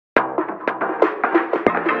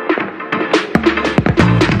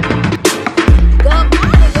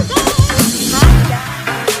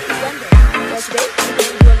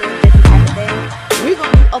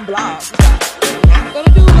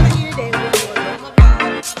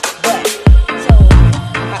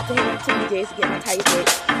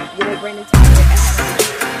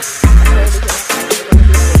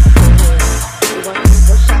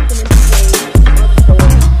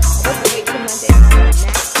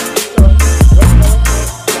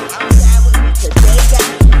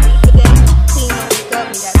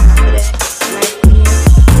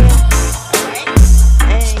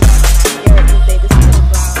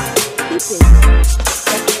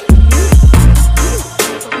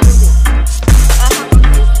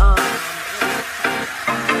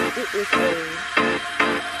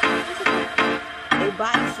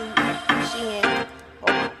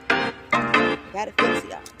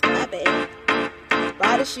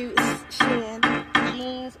shoes, Shein,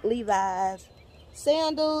 jeans, Levi's,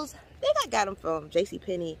 sandals. I think I got them from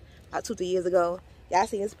JCPenney about 2-3 years ago. Y'all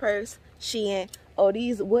seen his purse, Shein. Oh,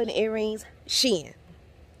 these wooden earrings, Shein.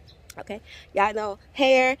 Okay, y'all know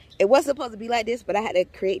hair, it wasn't supposed to be like this, but I had to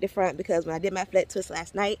create the front because when I did my flat twist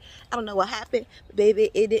last night, I don't know what happened, but baby,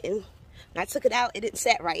 it didn't, when I took it out, it didn't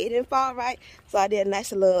set right, it didn't fall right, so I did a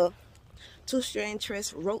nice little 2-strand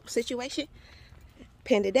twist rope situation,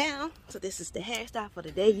 pinned it down. So this is the hairstyle for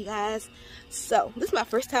the day, you guys. So this is my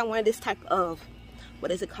first time wearing this type of,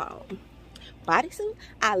 what is it called, bodysuit.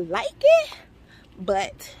 I like it,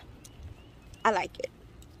 but I like it.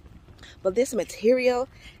 But this material,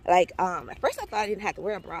 like, at first I thought I didn't have to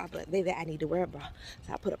wear a bra, but maybe I need to wear a bra,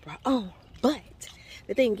 so I put a bra on. But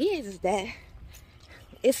the thing is that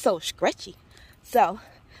it's so stretchy. So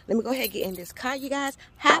let me go ahead and get in this car, you guys.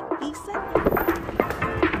 Happy Sunday.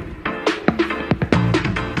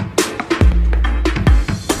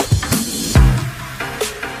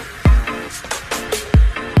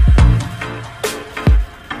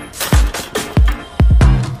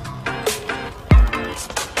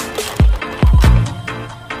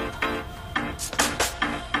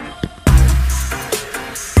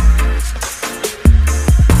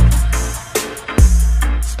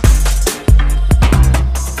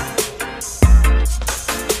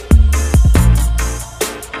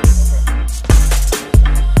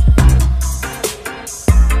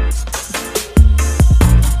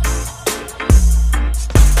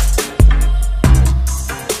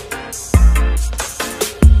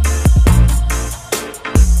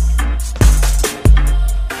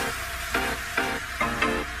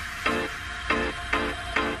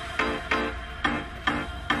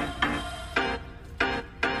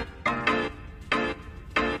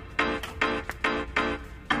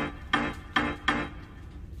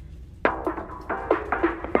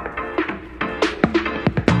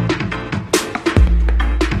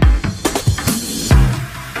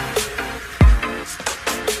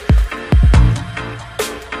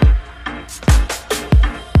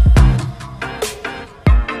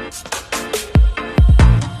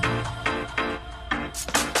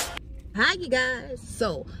 Hi you guys,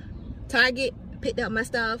 so Target picked up my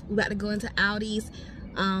stuff. We're about to go into Aldi's.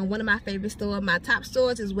 One of my favorite stores, my top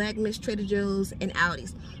stores is Wegmans, Trader Joe's, and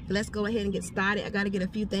Aldi's. So let's go ahead and get started. I gotta get a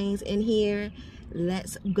few things in here.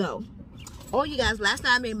 Let's go. Oh you guys, last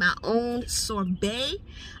night I made my own sorbet.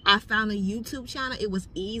 I found a YouTube channel. It was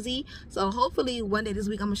easy, so hopefully one day this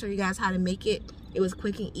week I'm gonna show you guys how to make it. It was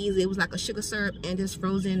quick and easy. It was like a sugar syrup and just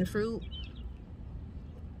frozen fruit,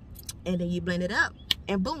 and then you blend it up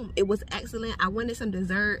and boom, it was excellent. I wanted some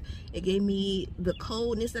dessert. It gave me the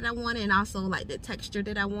coldness that I wanted and also like the texture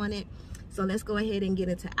that I wanted. So let's go ahead and get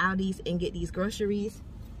into Aldi's and get these groceries.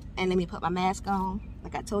 And let me put my mask on.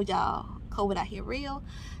 Like I told y'all, COVID out here real.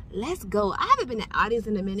 Let's go. I haven't been at Aldi's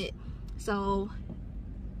in a minute, so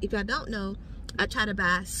if y'all don't know, I try to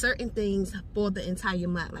buy certain things for the entire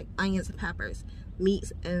month, like onions and peppers,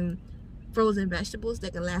 meats, and frozen vegetables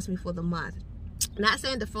that can last me for the month. Not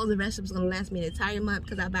saying the frozen vegetables gonna last me the entire month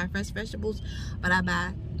because I buy fresh vegetables, but I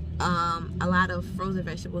buy a lot of frozen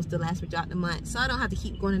vegetables to last me throughout the month, so I don't have to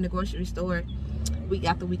keep going in the grocery store week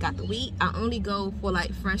after week after week. I only go for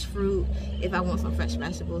like fresh fruit if I want some fresh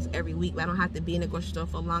vegetables every week, but I don't have to be in the grocery store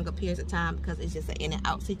for longer periods of time because it's just an in and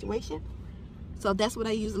out situation. So that's what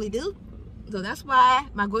I usually do. So that's why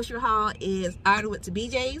my grocery haul is I already went to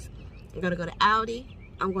BJ's, I'm gonna go to Aldi,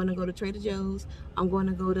 I'm gonna go to Trader Joe's, I'm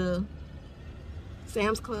gonna go to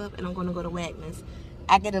Sam's Club, and I'm gonna go to Wegmans.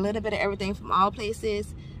 I get a little bit of everything from all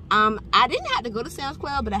places. I didn't have to go to Sam's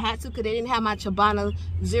Club, but I had to because they didn't have my Chobani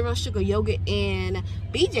zero sugar yogurt in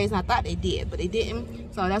BJ's, and I thought they did, but they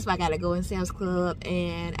didn't. So that's why I gotta go in Sam's Club,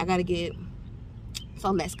 and I gotta get,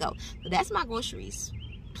 so let's go. So that's my groceries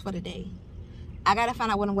for the day. I gotta find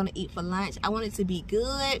out what I'm gonna eat for lunch. I want it to be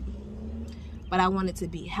good, but I want it to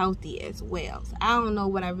be healthy as well. So I don't know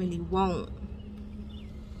what I really want.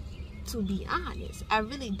 To be honest, I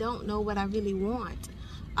really don't know what I really want.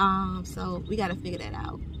 So we gotta figure that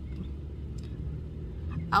out.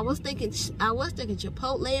 I was thinking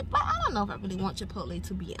Chipotle, but I don't know if I really want Chipotle,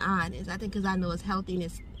 to be honest. I think because I know it's healthy and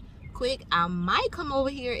it's quick, I might come over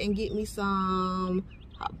here and get me some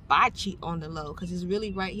hibachi on the low because it's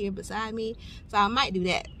really right here beside me. So I might do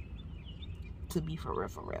that, to be for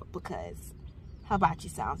real, because hibachi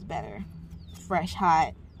sounds better. Fresh,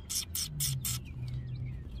 hot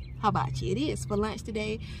hibachi it is for lunch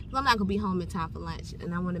today. I'm not gonna be home in time for lunch,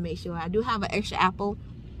 and I want to make sure I do have an extra apple.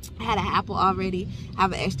 I had an apple already. I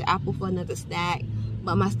have an extra apple for another snack,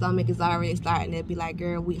 but my stomach is already starting to be like,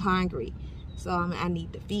 girl, we hungry. So I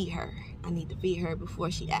need to feed her. I need to feed her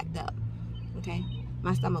before she act up. Okay,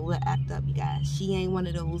 my stomach will act up, you guys. She ain't one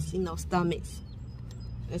of those, you know, stomachs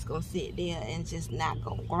that's gonna sit there and just not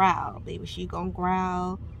gonna growl, baby. She gonna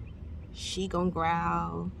growl. She gonna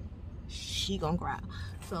growl. She gonna growl.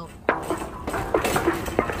 So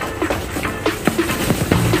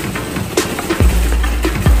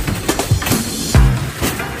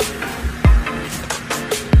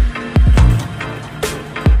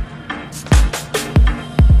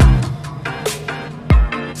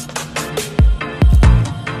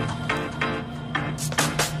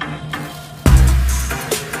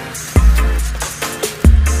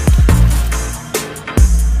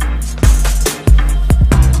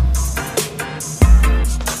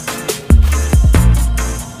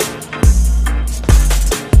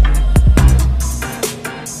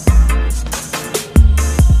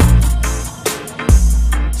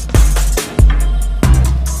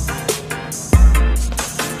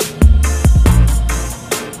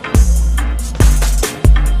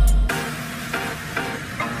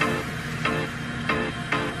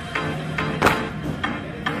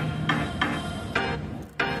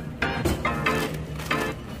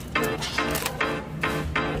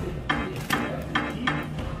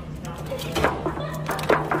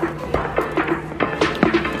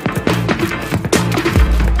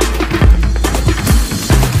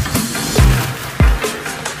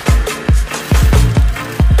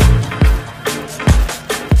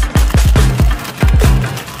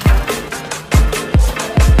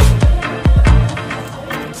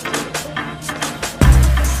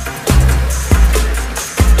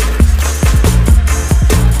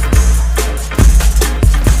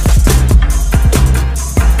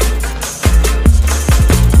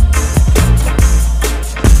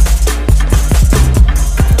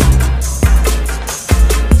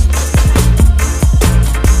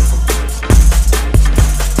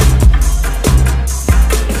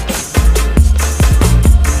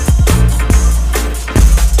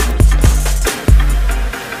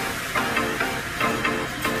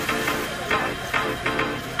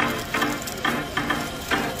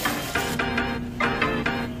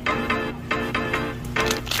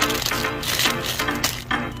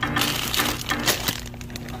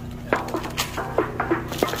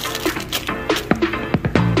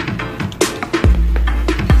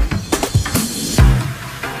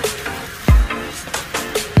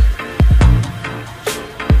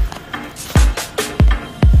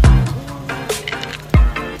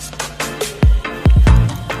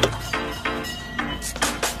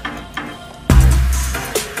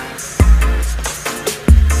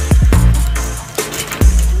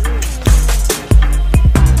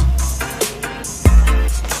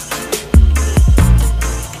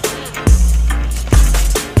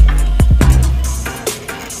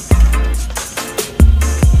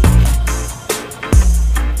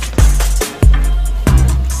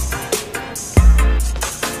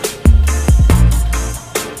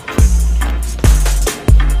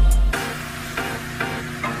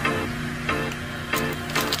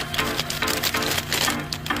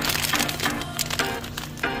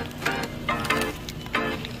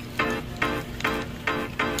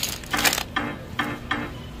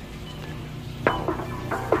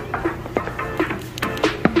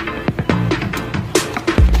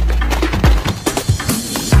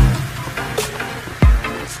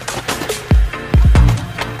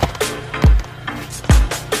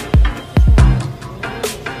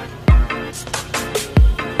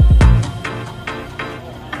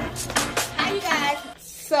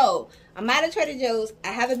I'm out of Trader Joe's. I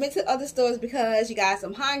haven't been to other stores because, you guys,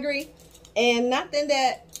 I'm hungry. And nothing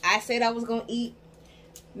that I said I was going to eat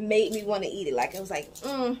made me want to eat it. Like, it was like,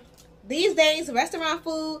 These days, restaurant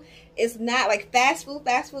food is not like fast food.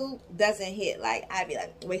 Fast food doesn't hit. Like, I'd be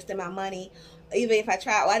like wasting my money. Even if I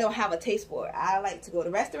try, I don't have a taste for it. I like to go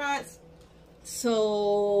to restaurants.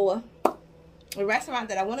 So, the restaurant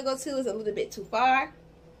that I want to go to is a little bit too far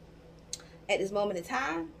at this moment in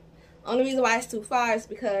time. Only reason why it's too far is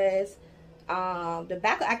because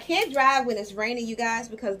I can't drive when it's raining, you guys,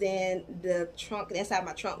 because then the inside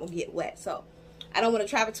my trunk will get wet. So I don't want to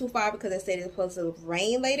travel too far because they said it's supposed to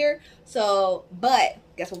rain later. So, but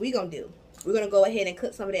guess what we're gonna do? We're gonna go ahead and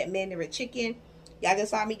cook some of that Mandarin chicken y'all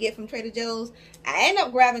just saw me get from Trader Joe's. I ended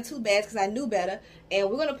up grabbing 2 bags because I knew better, and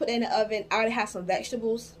we're gonna put it in the oven. I already have some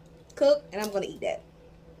vegetables cooked, and I'm gonna eat that.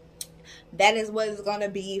 That is what it's gonna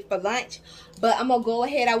be for lunch. But I'm gonna go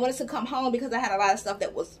ahead. I wanted to come home because I had a lot of stuff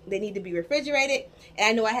they need to be refrigerated, and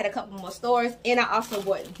I know I had a couple more stores. And I also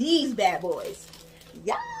bought these bad boys.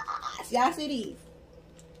 Yes, y'all see these?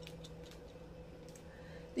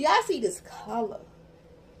 Do y'all see this color?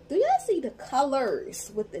 Do y'all see the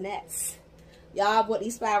colors with the nets? Y'all bought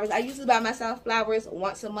these flowers. I usually buy myself flowers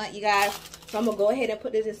once a month, you guys. So I'm going to go ahead and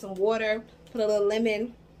put this in some water. Put a little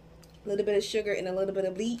lemon, a little bit of sugar, and a little bit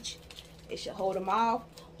of bleach. It should hold them off.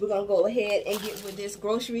 We're going to go ahead and get with this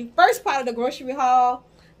grocery. First part of the grocery haul.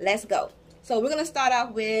 Let's go. So we're going to start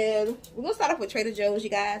off with, Trader Joe's, you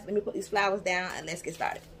guys. Let me put these flowers down and let's get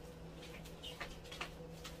started.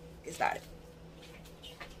 Get started.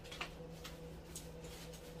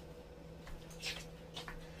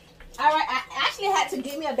 Alright, I actually had to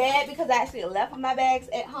give me a bag because I actually left my bags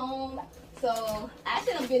at home. So I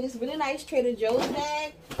actually am getting this really nice Trader Joe's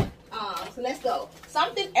bag. So let's go.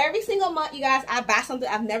 Something every single month, you guys, I buy something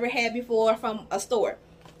I've never had before from a store.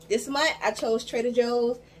 This month I chose Trader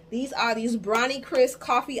Joe's. These are these Brownie Crisp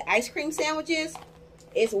coffee ice cream sandwiches.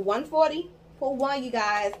 It's $1.40 for one, you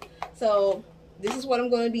guys. So this is what I'm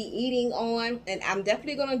going to be eating on, and I'm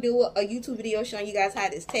definitely going to do a YouTube video showing you guys how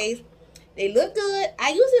this tastes. They look good. I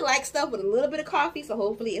usually like stuff with a little bit of coffee, so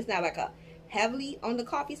hopefully it's not like a heavily on the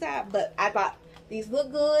coffee side, but I thought these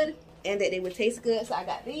look good and that they would taste good, so I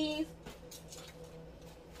got these.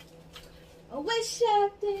 I wish I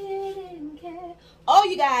didn't care. Oh,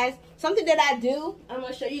 you guys, something that I do, I'm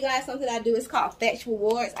going to show you guys something I do. It's called Fetch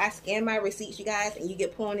Rewards. I scan my receipts, you guys, and you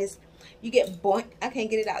get points. You get I can't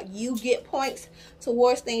get it out. You get points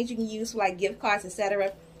towards things you can use for like gift cards,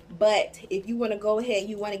 etc. But if you want to go ahead,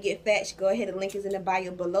 you want to get Fetch, go ahead. The link is in the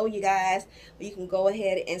bio below, you guys. You can go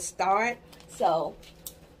ahead and start. So,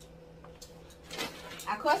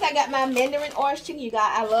 of course, I got my Mandarin orange chicken, you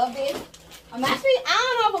guys. I love this. I'm actually,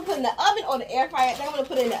 I don't know if I'm putting in the oven or the air fryer. I think I'm going to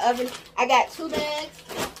put it in the oven. I got 2 bags.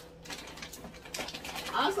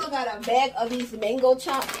 I also got a bag of these mango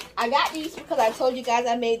chunks. I got these because I told you guys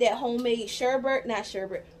I made that homemade sorbet.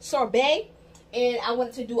 And I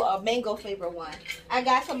wanted to do a mango flavor one. I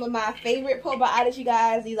got some of my favorite probiotics, you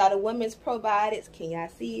guys. These are the women's probiotics. Can y'all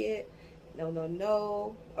see it?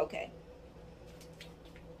 No. Okay.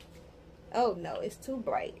 Oh, no. It's too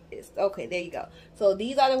bright. Okay, there you go. So,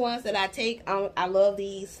 these are the ones that I take. I love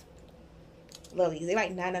these. Love these. They're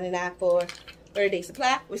like $9.99 for 30-day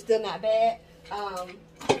supply, which is still not bad.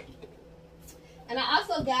 And I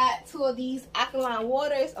also got 2 of these alkaline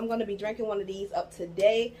waters. I'm going to be drinking one of these up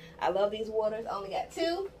today. I love these waters. I only got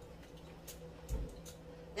 2.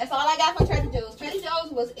 That's all I got from Trader Joe's. Trader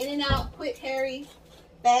Joe's was in and out, quick, hurry,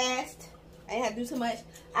 fast. I didn't have to do too much.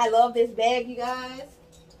 I love this bag, you guys.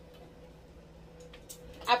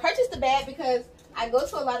 I purchased the bag because I go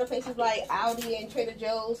to a lot of places like Aldi and Trader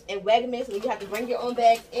Joe's and Wegmans, and you have to bring your own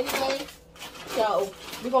bags anyway. So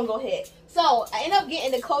we're going to go ahead. So I ended up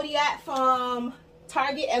getting the Kodiak from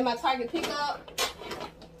Target and my Target pickup.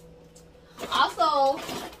 Also,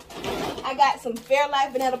 I got some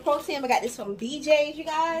Fairlife Vanilla Protein. I got this from BJ's, you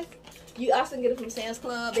guys. You also can get it from Sam's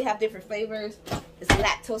Club. They have different flavors. It's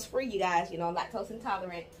lactose free, you guys. You know, lactose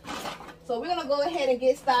intolerant. So we're going to go ahead and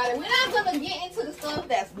get started. We're not going to get into the stuff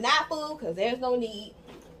that's not food because there's no need.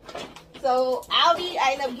 So Aldi,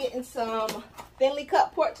 I ended up getting some thinly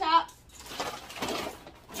cut pork chops.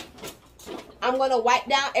 I'm going to wipe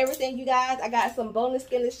down everything, you guys. I got some boneless,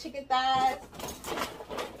 skinless chicken thighs.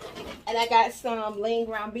 And I got some lean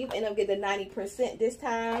ground beef. And I'm getting the 90% this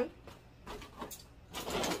time.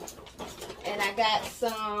 And I got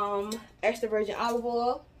some extra virgin olive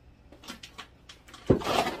oil.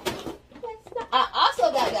 I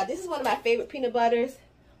also got, y'all, this is one of my favorite peanut butters.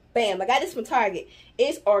 Bam, I got this from Target.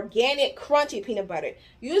 It's organic crunchy peanut butter.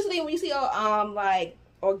 Usually when you see like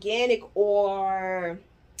organic or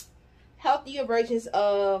healthier versions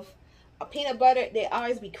of a peanut butter, they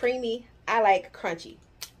always be creamy. I like crunchy.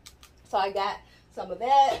 So I got some of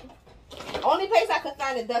that. Only place I could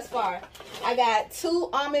find it thus far. I got 2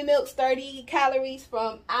 almond milks, 30 calories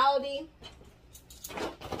from Aldi.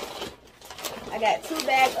 I got 2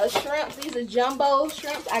 bags of shrimps. These are jumbo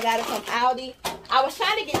shrimps. I got it from Aldi. I was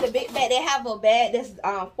trying to get the big bag. They have a bag that's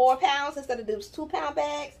 4 pounds instead of those 2-pound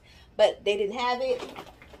bags, but they didn't have it.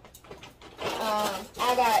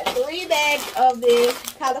 I got 3 bags of this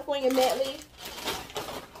California medley.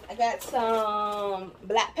 I got some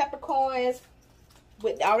black peppercorns.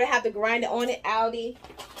 I already have the grinder on it, Aldi.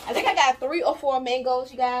 I think I got 3 or 4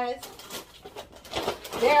 mangoes, you guys.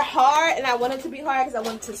 They're hard, and I want it to be hard because I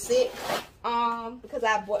want it to sit. Because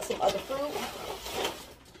I bought some other fruit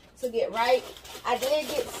to get right. I did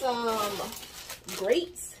get some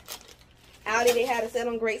grapes. Aldi, they had a sale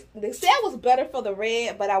on grapes. The sale was better for the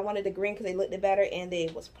red, but I wanted the green because they looked better and they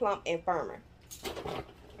was plump and firmer.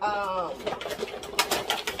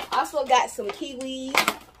 Also got some kiwis.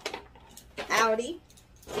 Aldi.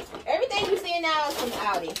 Everything you're seeing now is from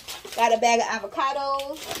Aldi. Got a bag of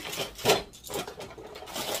avocados.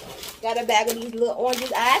 Got a bag of these little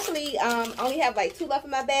oranges. I actually only have like 2 left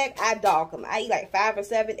in my bag. I dog them. I eat like 5 or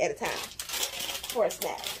 7 at a time for a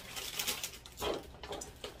snack.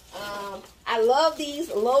 I love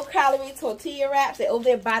these low-calorie tortilla wraps. They're over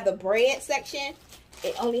there by the bread section.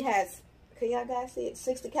 It only has, can y'all guys see it?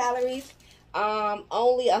 60 calories.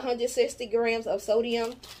 Only 160 grams of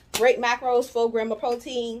sodium. Great macros, 4 grams of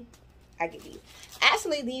protein. I get these.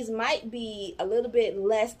 Actually, these might be a little bit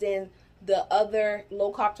less than the other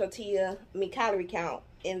low-carb tortilla, calorie count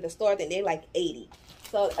in the store. I think they're like 80.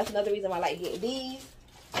 So that's another reason why I like getting these.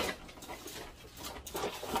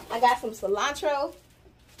 I got some cilantro.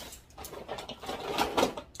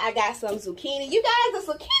 I got some zucchini. You guys,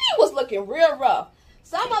 the zucchini was looking real rough.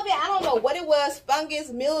 Some of it, I don't know what it was.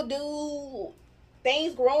 Fungus, mildew,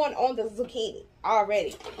 things growing on the zucchini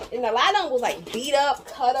already. And a lot of them was like beat up,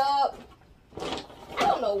 cut up. I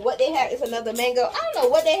don't know what they had. It's another mango. I don't know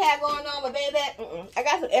what they had going on, but baby, I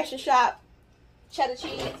got some extra sharp cheddar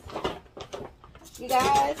cheese. You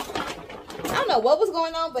guys, I don't know what was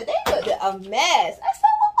going on, but they looked a mess. I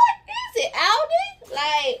said, well, what is it, Aldi?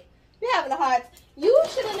 Like, you're having a hard time. You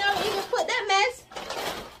should have never even put that mess.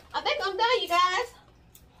 I think I'm done, you guys.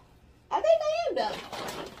 I think I am done.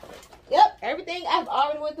 Yep, everything. I've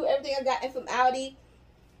already went through everything I got in from Aldi.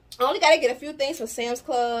 I only got to get a few things from Sam's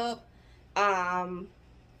Club. And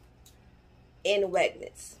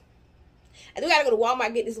Wegmans. I do gotta go to Walmart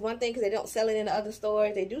and get this one thing because they don't sell it in the other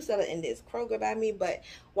stores. They do sell it in this Kroger by me, but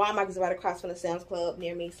Walmart is right across from the Sam's Club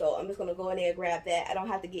near me, so I'm just gonna go in there and grab that. I don't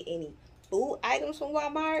have to get any food items from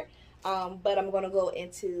Walmart, but I'm gonna go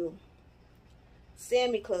into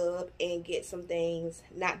Sammy Club and get some things,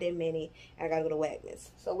 not that many, and I gotta go to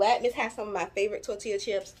Wegmans. So Wegmans has some of my favorite tortilla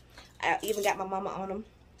chips. I even got my mama on them,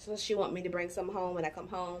 so she want me to bring some home when I come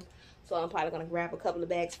home. So I'm probably going to grab a couple of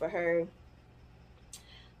bags for her.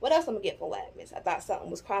 What else I'm going to get from Wegmans? I thought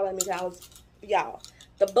something was calling me. Y'all,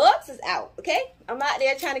 the bugs is out, okay? I'm out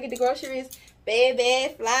there trying to get the groceries.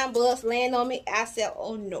 Baby, flying bugs land on me. I said,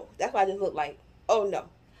 oh no. That's why I just look like, oh no.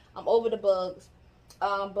 I'm over the bugs.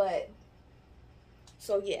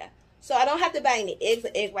 So yeah. So I don't have to buy any eggs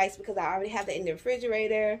or egg whites because I already have that in the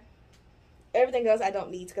refrigerator. Everything else I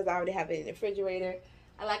don't need because I already have it in the refrigerator.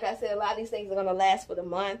 And like I said, a lot of these things are going to last for the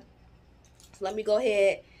month. So let me go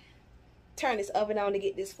ahead, turn this oven on to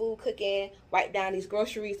get this food cooking, wipe down these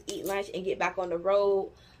groceries, eat lunch, and get back on the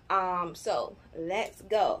road. So let's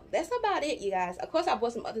go. That's about it, you guys. Of course, I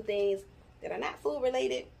bought some other things that are not food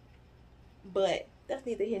related, but that's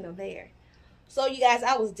neither here nor there. So you guys,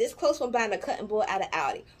 I was this close from buying a cutting board out of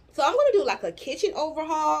Aldi. So I'm going to do like a kitchen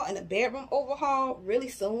overhaul and a bedroom overhaul really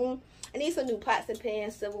soon. I need some new pots and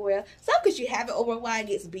pans, silverware. Some because you have it over a while, it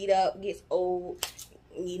gets beat up, gets old,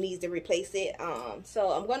 you need to replace it.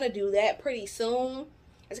 So I'm going to do that pretty soon.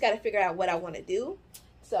 I just got to figure out what I want to do.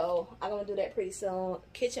 So I'm going to do that pretty soon.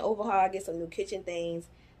 Kitchen overhaul, get some new kitchen things.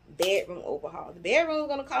 Bedroom overhaul. The bedroom is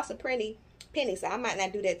going to cost a penny, so I might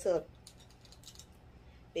not do that till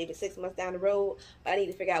maybe 6 months down the road. But I need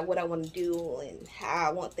to figure out what I want to do and how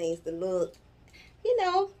I want things to look, you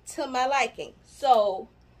know, to my liking. So,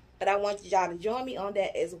 but I want y'all to join me on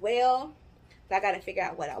that as well. So I got to figure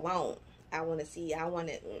out what I want. I want to see, I want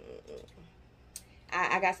it,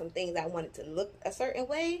 I got some things I want it to look a certain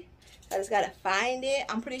way. So I just got to find it.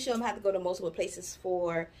 I'm pretty sure I'm going to have to go to multiple places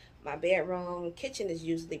for my bedroom. Kitchen is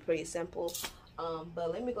usually pretty simple.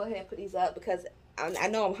 But let me go ahead and put these up because I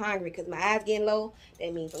know I'm hungry because my eyes getting low.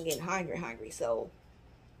 That means I'm getting hungry. So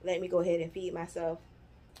let me go ahead and feed myself.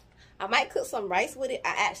 I might cook some rice with it.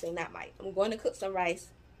 I'm going to cook some rice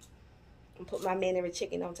and put my Mandarin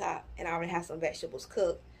chicken on top. And I already have some vegetables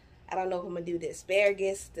cooked. I don't know if I'm going to do the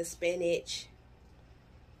asparagus, the spinach,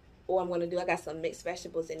 or I got some mixed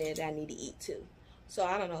vegetables in there that I need to eat too. So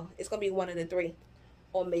I don't know. It's going to be one of the three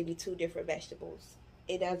or maybe 2 different vegetables.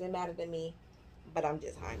 It doesn't matter to me, but I'm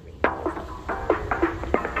just hungry.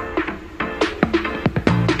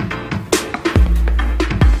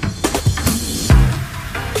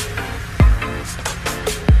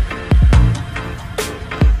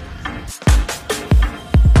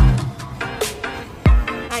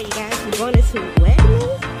 Hi, you guys. I'm going to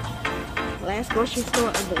Wegmans. Last grocery store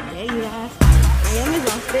of the day, you guys. I am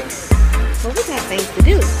exhausted, but we got things to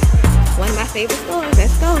do. One of my favorite stores.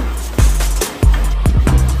 Let's go.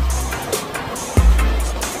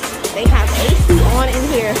 They have AC on in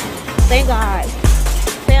here. Thank God.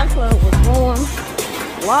 Sam's Club was warm.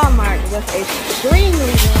 Walmart was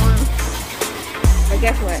extremely warm. But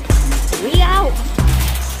guess what? We out.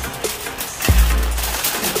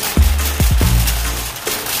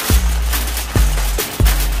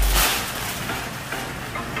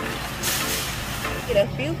 Get a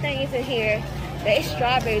few things in here Their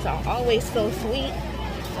strawberries are always so sweet.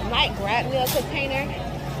 I might grab me a container.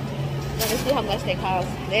 Let me see how much they cost.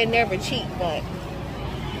 They're never cheap, but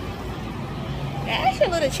they're actually a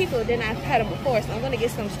little cheaper than I've had them before. So I'm gonna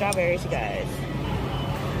get some strawberries, you guys.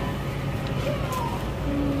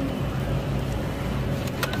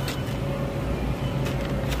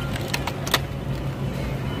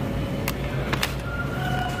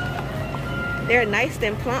 They're nice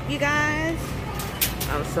and plump, you guys.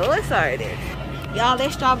 I'm so excited. Y'all,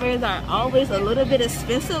 their strawberries are always a little bit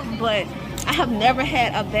expensive, but I have never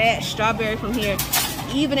had a bad strawberry from here.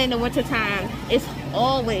 Even in the winter time, it's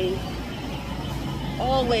always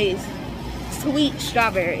sweet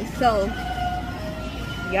strawberries. So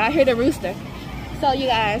y'all hear the rooster. So you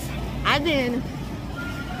guys, I've been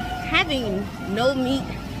having no meat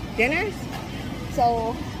dinners,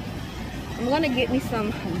 so I'm gonna get me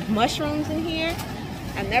some mushrooms in here.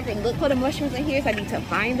 I never looked for the mushrooms in here, so I need to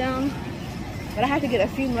find them. But I have to get a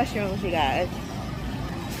few mushrooms, you guys,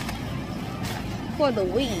 for the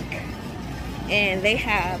week. And they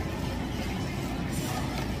have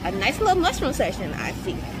a nice little mushroom section, I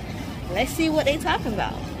see. Let's see what they're talking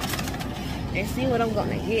about and see what I'm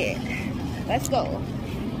gonna get. Let's go.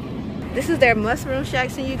 This is their mushroom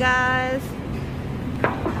section, you guys.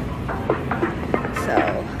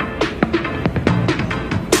 So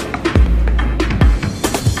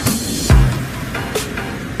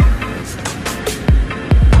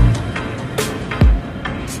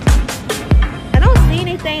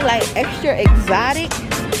like extra exotic.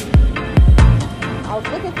 I was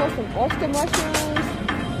looking for some oyster mushrooms,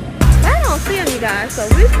 but I don't see them, you guys. So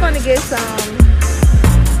we're just gonna get some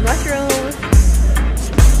mushrooms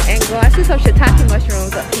and go. I see some shiitake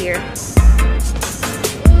mushrooms up here.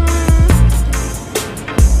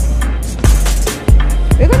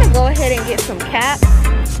 We're gonna go ahead and get some caps.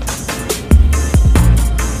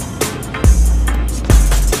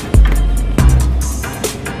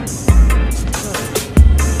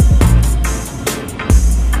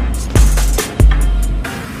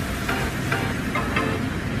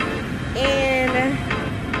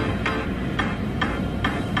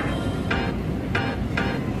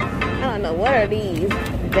 What are these?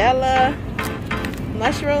 Bella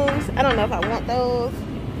mushrooms? I don't know if I want those.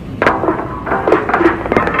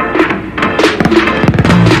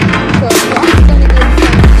 So we're also gonna get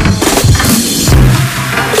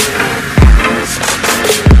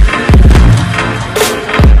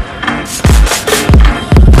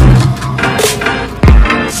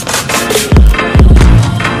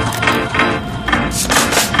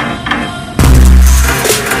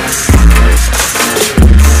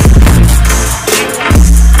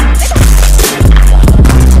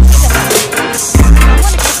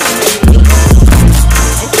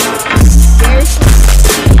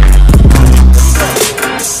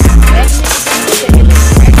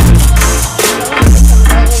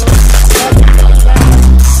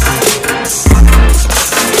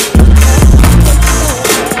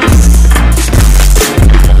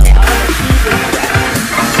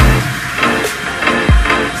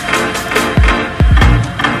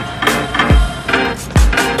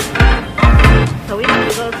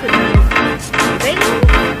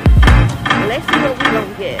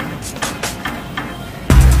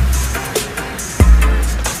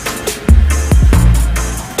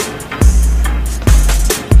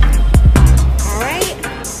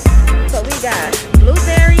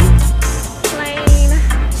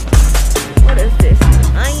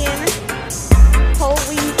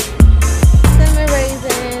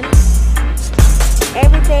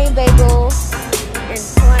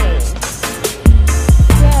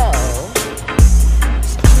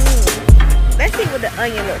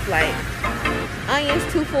onion looks like. Onions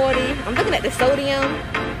 $2.40. I'm looking at the sodium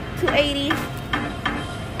 $2.80.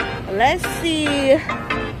 Let's see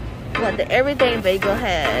what the everything bagel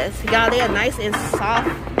has. Y'all, they are nice and soft.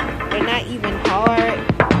 They're not even hard.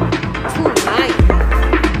 $2.90.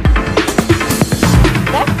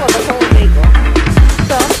 That's for the whole bagel.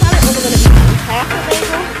 So I'm probably only gonna eat half the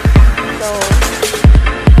bagel. So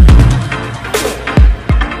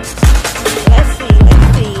let's see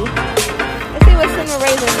what cinnamon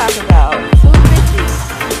raisin talking about. $2.50.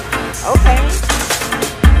 Okay.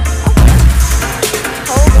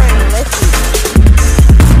 Whole grain. Let's see.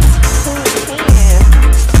 $2.10.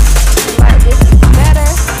 Like this is better.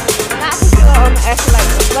 Not for sure.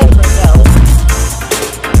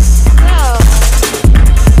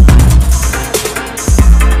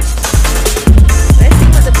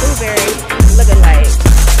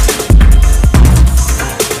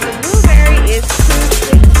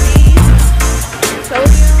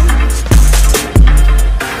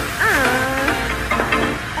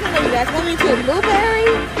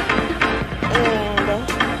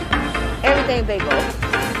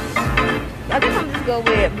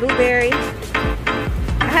 blueberry.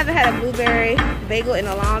 I haven't had a blueberry bagel in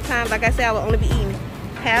a long time. Like I said, I will only be eating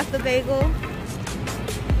half the bagel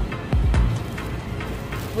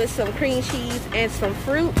with some cream cheese and some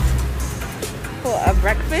fruit for a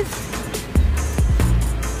breakfast.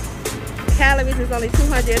 Calories is only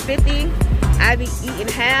 250. I be eating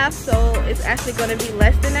half, so it's actually going to be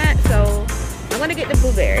less than that. So I'm going to get the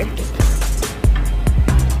blueberry.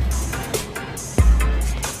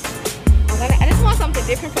 I just want something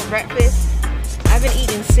different for breakfast. I've been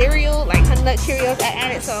eating cereal, like Honey Nut Cheerios I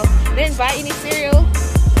added, so I didn't buy any cereal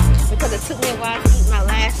because it took me a while to eat my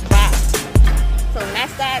last box. So when I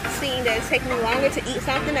start seeing that it's taking me longer to eat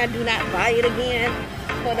something, I do not buy it again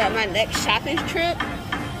for my next shopping trip,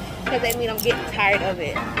 because that means I'm getting tired of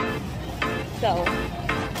it. So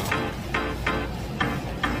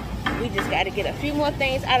we just got to get a few more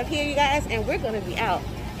things out of here, you guys, and we're going to be out.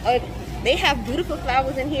 They have beautiful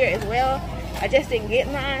flowers in here as well. I just didn't get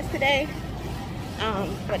mine today.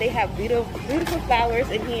 But they have beautiful flowers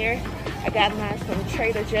in here. I got mine from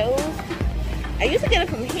Trader Joe's. I used to get it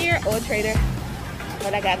from here or Trader,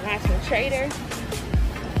 but I got mine from Trader.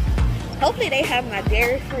 Hopefully they have my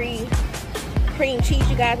dairy-free cream cheese.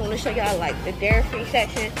 You guys, want to show y'all like the dairy-free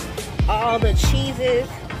section, all the cheeses.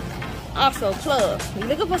 Also, plug, you're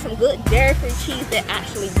looking for some good dairy-free cheese that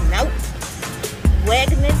actually melts.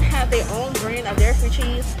 Wegmans have their own brand of dairy-free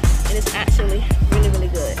cheese, and it's actually really, really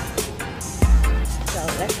good. So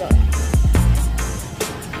let's go.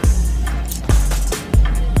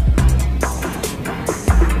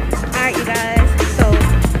 Alright, you guys, so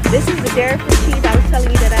this is the dairy-free cheese I was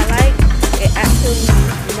telling you that I like. It actually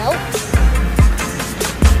melts.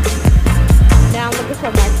 Now I'm looking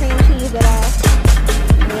for my cream cheese that I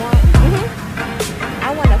want. I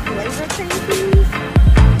want a flavor cream cheese.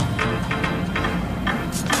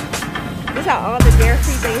 These are all the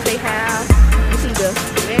dairy-free things they have. You see the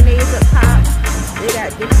mayonnaise up top. They got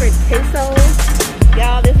different quesos.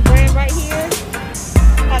 Y'all, this brand right here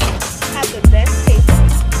have the best queso.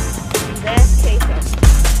 Best queso.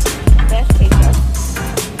 Best queso.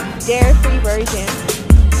 Dairy-free version.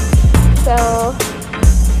 So,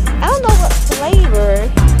 I don't know what flavor,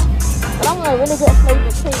 but I want a really good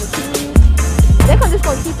flavor cream cheese. I think I'm just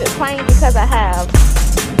going to keep it plain because I have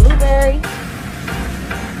blueberry.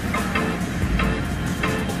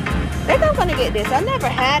 I think I'm going to get this. I never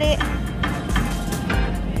had it.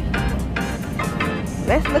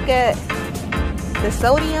 Let's look at the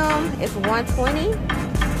sodium. It's 120.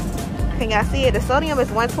 Can y'all see it? The sodium is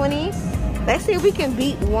 120. Let's see if we can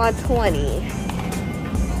beat 120.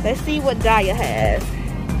 Let's see what Daiya has.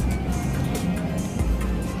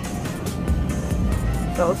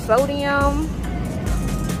 So sodium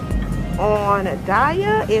on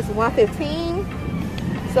Daiya is 115.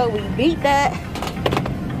 So we beat that.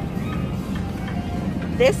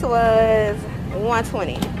 This was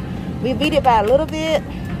 120. We beat it by a little bit.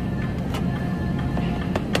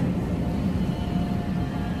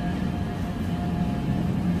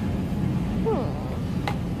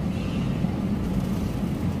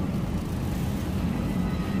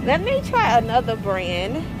 Let me try another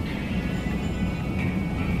brand.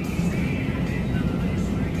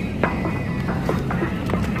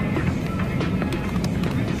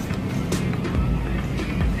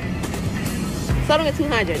 Sodium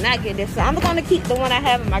 200, not getting this. So I'm gonna keep the one I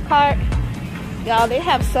have in my cart. Y'all, they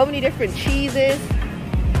have so many different cheeses,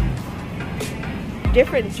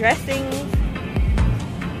 different dressings,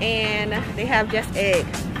 and they have just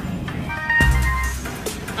eggs.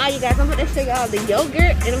 Alright, you guys, I'm gonna show y'all the yogurt,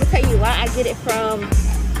 and I'm gonna tell you why I get it from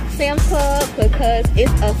Sam's Club, because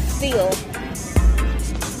it's a steal.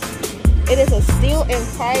 It is a steal in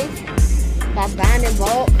price by buying in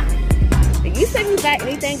bulk. If you say you buy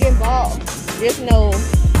anything in bulk, there's no,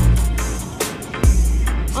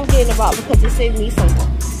 I'm getting in bulk because it saved me some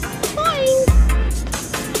coins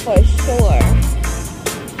for sure.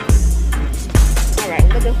 Alright, I'm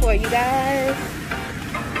looking for you guys.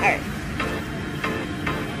 Alright.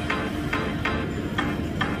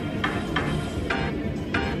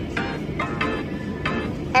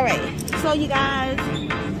 Alright, so you guys,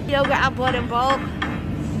 yogurt I bought in bulk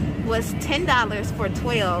was $10 for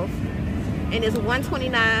 12, and it's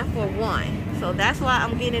 $1.29 for 1. So that's why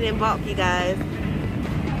I'm getting it in bulk, you guys.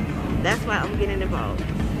 That's why I'm getting it in bulk.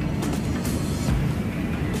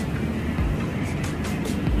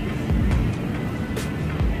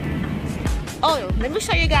 Oh, let me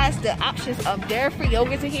show you guys the options of dairy-free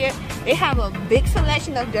yogurts in here. They have a big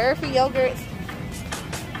selection of dairy-free yogurts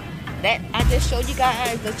that I just showed you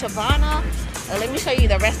guys, the Chobani. Let me show you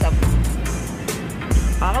the rest of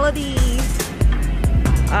them. All of these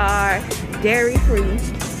are dairy-free.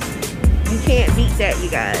 You can't beat that, you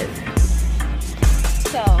guys.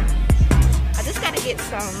 So I just gotta get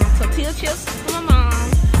some tortilla chips for my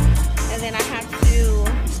mom, and then I have to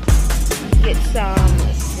get some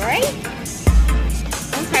spray,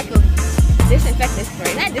 some type of disinfectant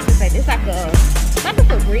spray. Not disinfectant, it's like a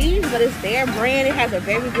Febreze, but it's their brand. It has a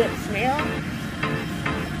very good smell,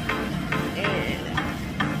 and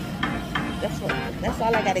that's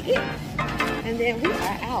all I gotta get. And then we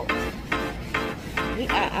are out. We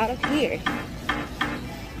are out of here.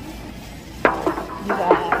 You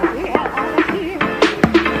guys, we are out of here.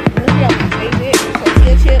 Look at my favorite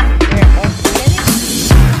tortilla chips. They're organic.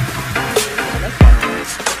 Let's go.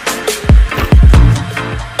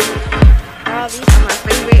 All these are my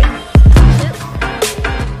favorite chips.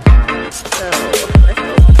 So let's go.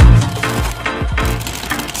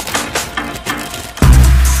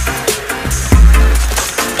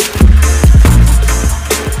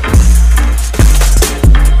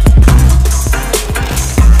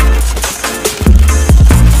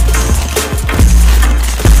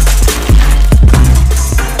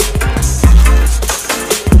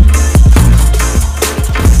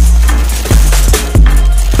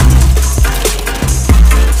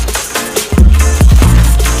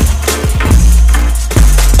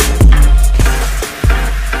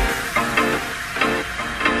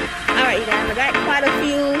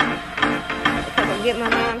 My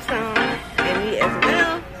mom some and me as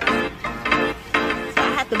well, so I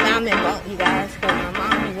have to buy them in bulk, you guys, because my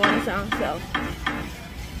mom wanted some. So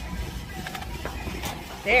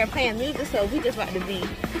they're playing music, so we just about to be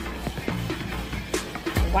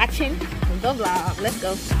watching the vlog. Let's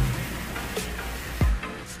go.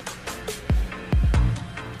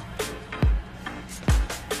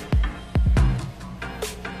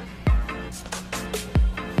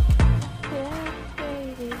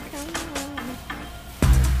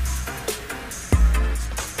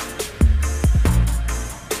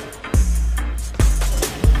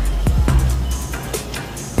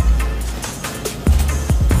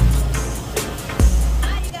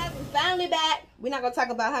 We're not gonna talk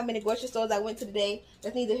about how many grocery stores I went to today.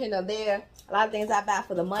 That's neither here nor there. A lot of things I buy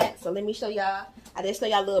for the month. So let me show y'all. I just show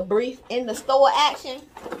y'all a little brief in the store action.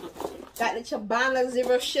 Got the Chobani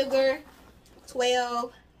Zero Sugar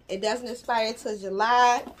 12. It doesn't expire till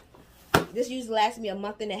July. This usually lasts me a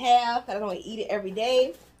month and a half. I don't eat it every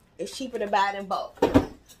day. It's cheaper to buy it in bulk.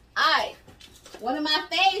 Alright. One of my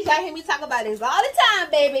faves, y'all hear me talk about this all the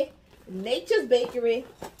time, baby. Nature's Bakery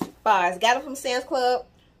bars. Got them from Sam's Club.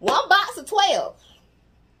 One box of 12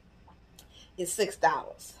 is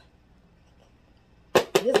 $6.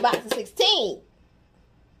 This box of 16.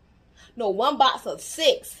 No, one box of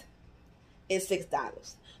 6 is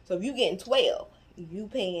 $6. So if you're getting 12, you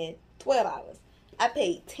paying $12. I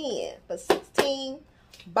paid 10 for 16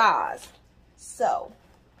 bars. So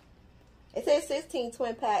it says 16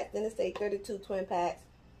 twin packs, then it says 32 twin packs.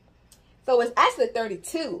 So it's actually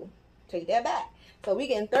 32. Take that back. So we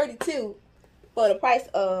getting 32 for the price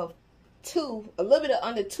of a little bit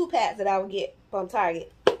under 2 packs that I would get from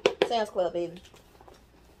Target. Sam's Club, baby.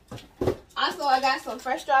 Also, I got some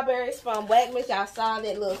fresh strawberries from Wegmans. Y'all saw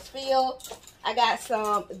that little spill. I got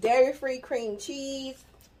some dairy-free cream cheese.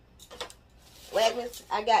 Wegmans.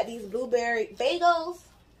 I got these blueberry bagels.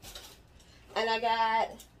 And I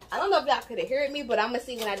don't know if y'all could have heard me, but I'm going to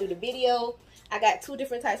see when I do the video. I got 2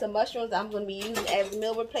 different types of mushrooms I'm going to be using as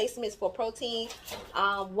meal replacements for protein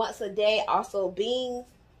once a day. Also beans,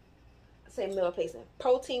 meal replacement,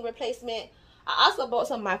 protein replacement. I also bought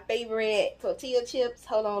some of my favorite tortilla chips.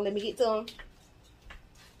 Hold on, let me get to them.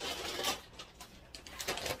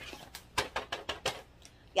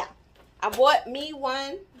 Yeah, I bought me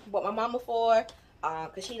one, bought my mama 4,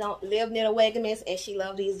 because she don't live near the Wegmans and she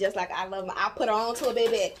loves these just like I love them. I put her on to a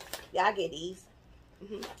baby. Yeah, I get these.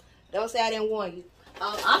 Don't say I didn't warn you.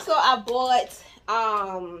 Also, I bought,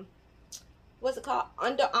 what's it called?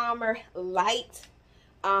 Under Armour Light.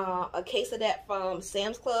 A case of that from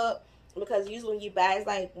Sam's Club. Because usually when you buy, it's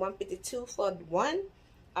like $152 for one.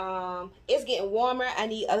 It's getting warmer. I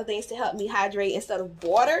need other things to help me hydrate instead of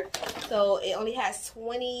water. So it only has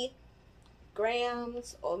 20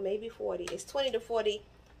 grams or maybe 40. It's 20 to 40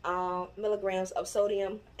 milligrams of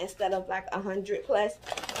sodium instead of like 100 plus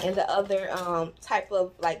and the other type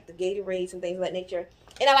of like the Gatorades and things of that nature.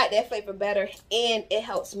 And I like that flavor better, and it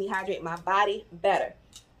helps me hydrate my body better.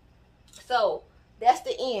 So that's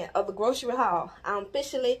the end of the grocery haul. I'm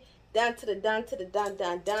officially done.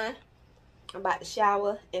 I'm about to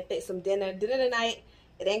shower and fix some dinner. Dinner tonight,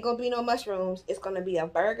 it ain't gonna be no mushrooms. It's gonna be a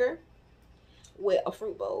burger with a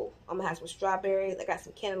fruit bowl. I'm gonna have some strawberries. I got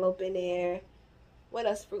some cantaloupe in there. What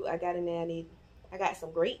else fruit I got in there? I got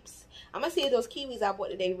some grapes. I'm gonna see if those kiwis I bought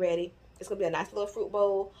today ready. It's going to be a nice little fruit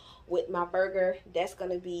bowl with my burger. That's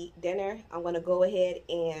going to be dinner. I'm going to go ahead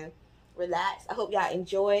and relax. I hope y'all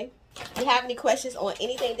enjoy. If you have any questions on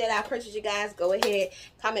anything that I purchased, you guys, go ahead,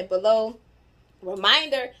 comment below.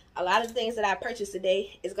 Reminder, a lot of the things that I purchased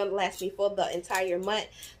today is going to last me for the entire month,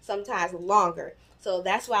 sometimes longer. So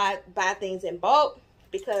that's why I buy things in bulk,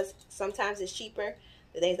 because sometimes it's cheaper,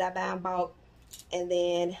 the things I buy in bulk. And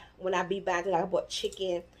then when I be buying it, I bought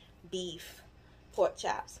chicken, beef, pork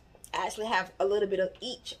chops. I actually have a little bit of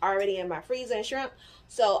each already in my freezer and shrimp.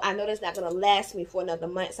 So I know that's not going to last me for another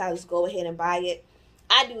month, so I'll just go ahead and buy it.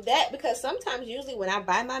 I do that because sometimes, usually when I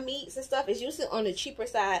buy my meats and stuff, it's usually on the cheaper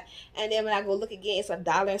side. And then when I go look again, it's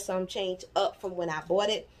 $1 and some change up from when I bought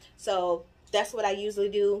it. So that's what I usually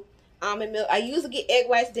do. Almond milk. I usually get egg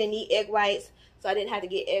whites, didn't need egg whites, so I didn't have to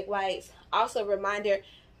get egg whites. Also, reminder,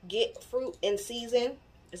 get fruit in season.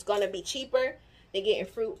 It's going to be cheaper than getting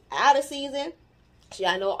fruit out of season. So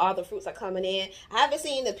y'all know all the fruits are coming in. I haven't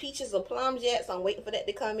seen the peaches or plums yet, so I'm waiting for that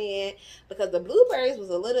to come in. Because the blueberries was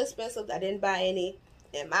a little expensive. I didn't buy any,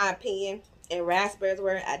 in my opinion. And raspberries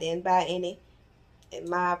were, I didn't buy any, in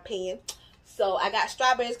my opinion. So I got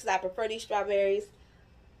strawberries because I prefer these strawberries,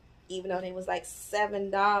 even though they was like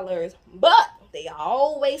 $7. But they are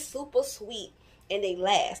always super sweet and they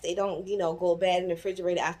last. They don't, you know, go bad in the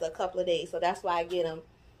refrigerator after a couple of days. So that's why I get them.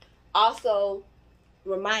 Also,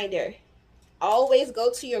 reminder, always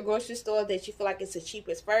go to your grocery store that you feel like it's the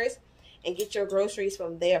cheapest first and get your groceries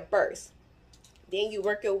from there first. Then you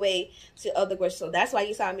work your way to other grocery stores. That's why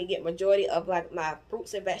you saw me get majority of like my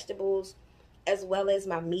fruits and vegetables as well as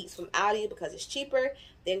my meats from Aldi, because it's cheaper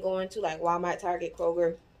than going to like Walmart, Target,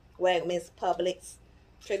 Kroger, Wegmans, Publix,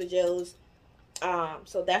 Trader Joe's.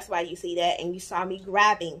 So that's why you see that. And you saw me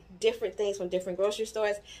grabbing different things from different grocery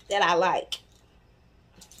stores that I like.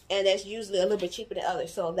 And that's usually a little bit cheaper than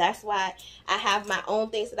others. So that's why I have my own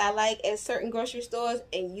things that I like at certain grocery stores.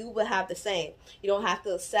 And you will have the same. You don't have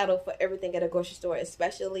to settle for everything at a grocery store.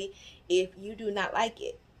 Especially if you do not like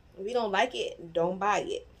it. If you don't like it, don't buy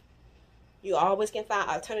it. You always can find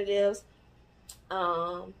alternatives.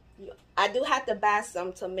 I do have to buy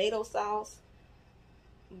some tomato sauce.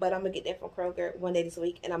 But I'm going to get that from Kroger one day this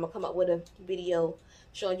week. And I'm going to come up with a video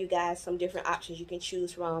showing you guys some different options you can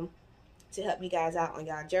choose from to help you guys out on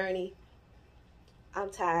y'all journey. I'm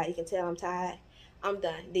tired. You can tell I'm tired. I'm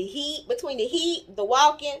done. The heat, between the heat, the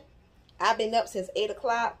walking, I've been up since 8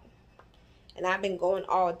 o'clock. And I've been going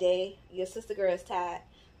all day. Your sister girl is tired.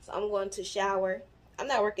 So I'm going to shower. I'm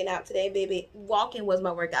not working out today, baby. Walking was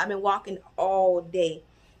my workout. I've been walking all day.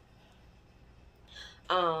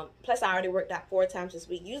 Plus I already worked out 4 times this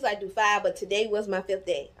week. Usually I do 5, but today was my 5th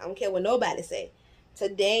day. I don't care what nobody say.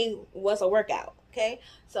 Today was a workout. Okay,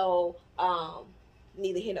 so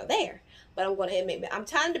neither here nor there. But I'm going to admit, I'm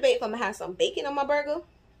trying to debate if I'm gonna have some bacon on my burger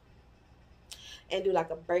and do like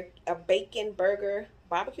a bacon burger,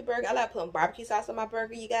 barbecue burger. I like putting barbecue sauce on my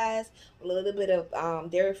burger, you guys. A little bit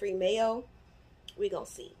of dairy-free mayo. We gonna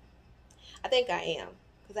see. I think I am,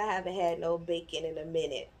 because I haven't had no bacon in a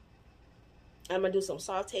minute. I'm gonna do some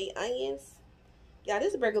sauteed onions. Y'all,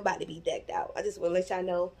 this burger about to be decked out. I just want to let y'all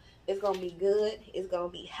know it's gonna be good. It's gonna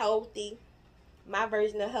be healthy. My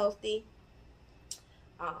version of healthy.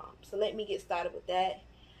 So let me get started with that.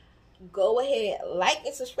 Go ahead, like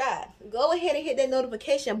and subscribe. Go ahead and hit that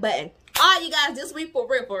notification button. All right, you guys, this week for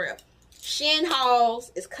real. Shein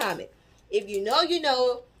hauls is coming. If you know, you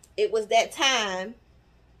know. It was that time.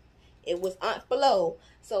 It was Aunt Flo,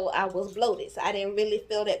 so I was bloated. So I didn't really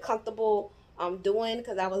feel that comfortable doing,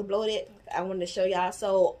 because I was bloated. I wanted to show y'all.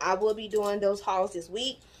 So I will be doing those hauls this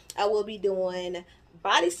week. I will be doing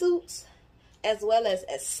bodysuits as well as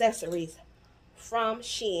accessories from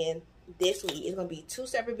Shein this week. It's going to be 2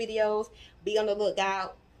 separate videos. Be on the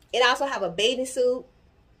lookout. And I also have a bathing suit.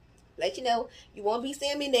 Let you know, you won't be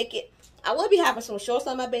seeing me naked. I will be having some shorts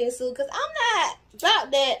on my bathing suit, because I'm not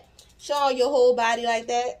about that showing your whole body like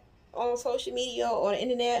that on social media or on the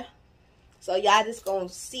internet. So y'all just gonna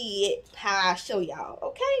see it how I show y'all,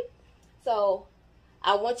 okay? So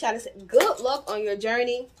I want y'all to say good luck on your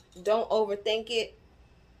journey. Don't overthink it.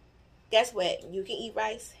 Guess what? You can eat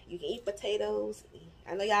rice. You can eat potatoes.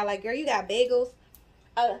 I know y'all like, girl, you got bagels.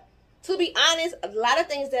 To be honest, a lot of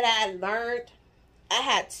things that I learned, I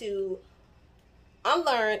had to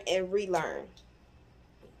unlearn and relearn.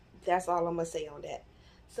 That's all I'm gonna say on that.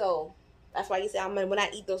 So that's why you say when I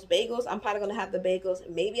eat those bagels, I'm probably gonna have the bagels,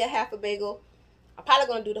 maybe a half a bagel. I'm probably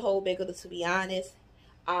gonna do the whole bagel, to be honest,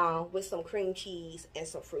 with some cream cheese and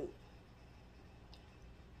some fruit.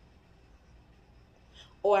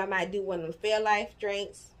 Or I might do one of the Fairlife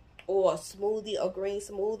drinks, or a smoothie, or green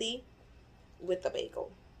smoothie with a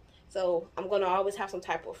bagel. So I'm gonna always have some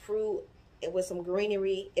type of fruit and with some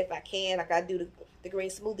greenery if I can. Like I do the green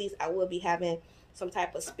smoothies, I will be having some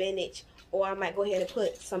type of spinach, or I might go ahead and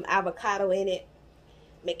put some avocado in it,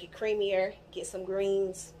 make it creamier, get some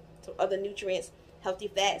greens, some other nutrients, healthy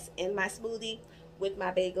fats in my smoothie with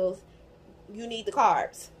my bagels. You need the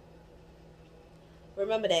carbs.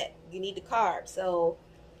 Remember that. You need the carbs. So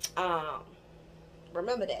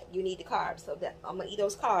remember that. You need the carbs. So that I'm going to eat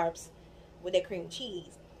those carbs with that cream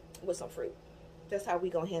cheese with some fruit. That's how we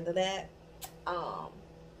going to handle that. Oh,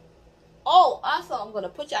 also, I'm going to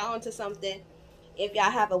put y'all onto something. If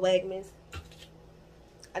y'all have a Wegmans,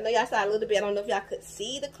 I know y'all saw a little bit. I don't know if y'all could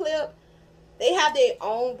see the clip. They have their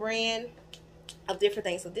own brand of different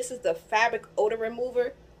things. So this is the fabric odor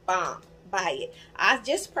remover. Bomb. Buy it. I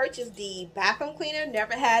just purchased the bathroom cleaner.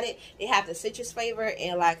 Never had it. They have the citrus flavor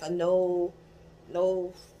and like a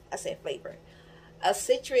a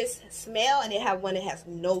citrus smell, and they have one that has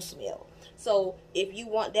no smell. So if you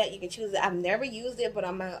want that, you can choose it. I've never used it, but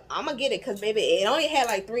I'm gonna get it because baby, it only had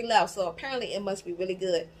like 3 left, so apparently it must be really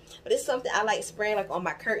good. But it's something I like spraying like on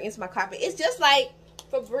my curtains, my carpet. It's just like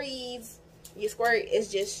Febreze. You squirt.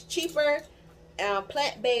 It's just cheaper,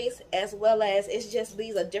 plant-based, as well as it just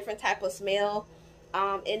leaves a different type of smell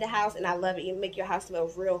in the house, and I love it. You make your house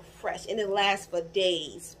smell real fresh, and it lasts for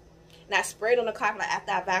days. And I spray it on the carpet. Like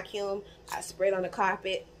after I vacuum, I spray it on the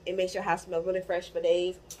carpet. It makes your house smell really fresh for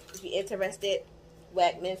days. If you're interested,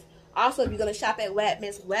 Wegmans. Also, if you're going to shop at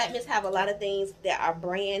Wegmans, Wegmans have a lot of things that are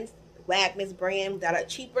brands, Wegmans brand, that are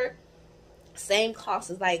cheaper. Same cost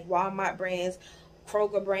as like Walmart brands,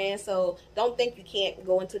 Kroger brands. So don't think you can't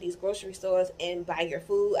go into these grocery stores and buy your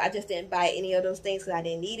food. I just didn't buy any of those things because I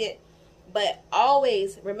didn't need it. But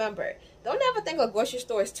always remember, don't ever think a grocery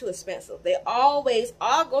store is too expensive. All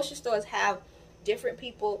grocery stores have different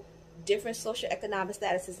people, different socioeconomic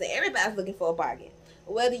statuses, and everybody's looking for a bargain.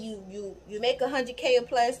 Whether you make 100K or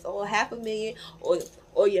plus, or $500,000,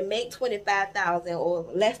 or you make 25,000 or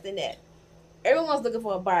less than that, everyone's looking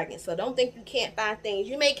for a bargain. So don't think you can't find things.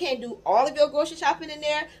 You can't do all of your grocery shopping in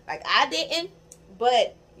there, like I didn't,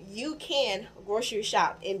 but you can grocery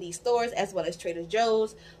shop in these stores as well as Trader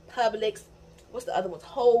Joe's, Publix, what's the other ones,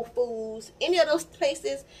 Whole Foods. Any of those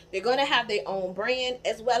places, they're going to have their own brand,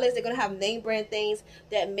 as well as they're going to have name brand things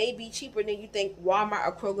that may be cheaper than you think Walmart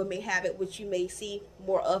or Kroger may have it, which you may see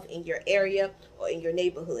more of in your area or in your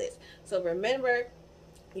neighborhoods. So remember,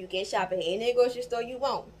 you can shop at any grocery store you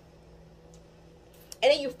want.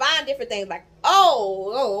 And then you find different things like,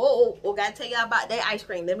 gotta tell y'all about that ice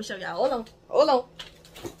cream. Let me show y'all. Hold on.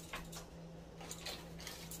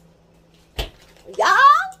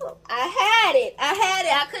 Y'all, I had it.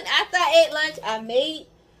 After I ate lunch,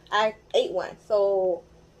 I ate one. So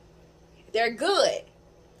they're good.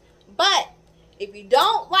 But if you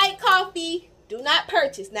don't like coffee, do not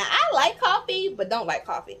purchase. Now, I like coffee, but don't like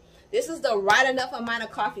coffee. This is the right enough amount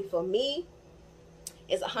of coffee for me.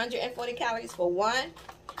 It's 140 calories for one.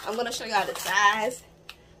 I'm going to show y'all the size.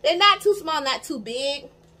 They're not too small, not too big.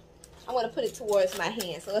 I'm going to put it towards my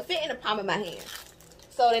hand. So it fit in the palm of my hand.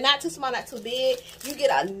 So they're not too small, not too big. You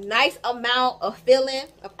get a nice amount of filling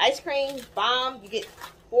of ice cream. Bomb. You get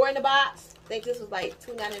 4 in the box. I think this was like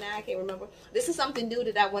 $2.99. I can't remember. This is something new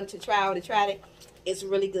that I wanted to try. I already tried it. It's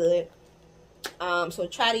really good. So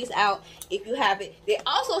try these out if you have it. They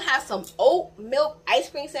also have some oat milk ice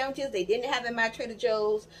cream sandwiches they didn't have in my Trader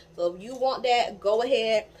Joe's. So if you want that, go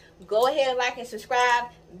ahead, like and subscribe.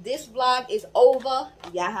 This vlog is over.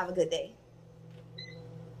 Y'all have a good day.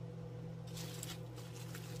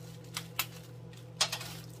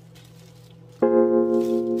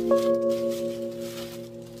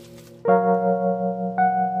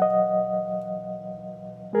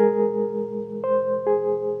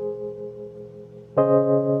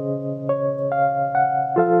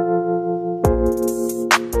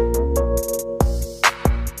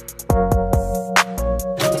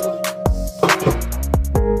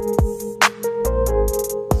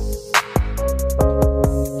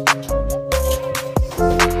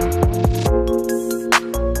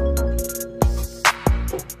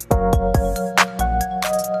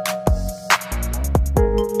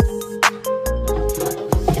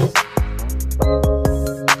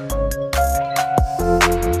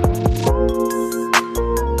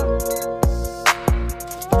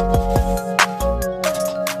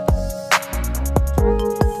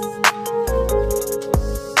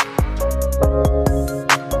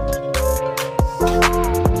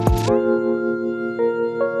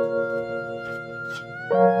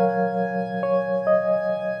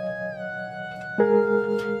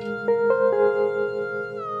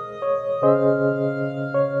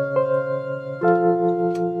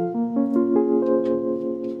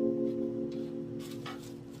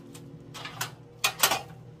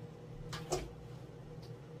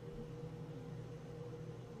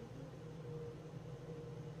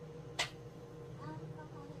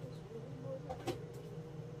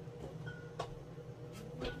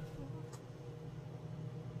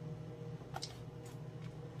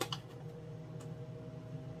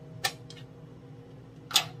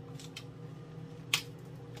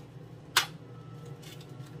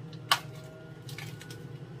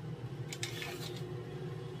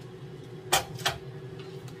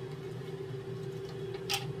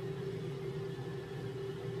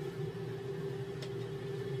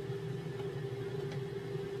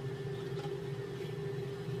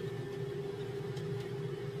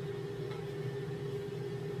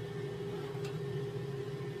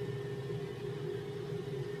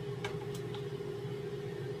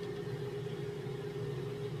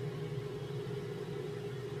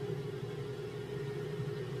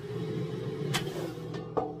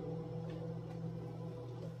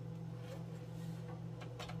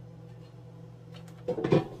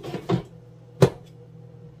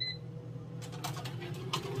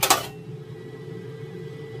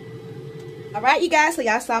 All right, you guys, so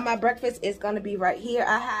y'all saw my breakfast is going to be right here.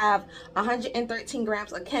 I have 113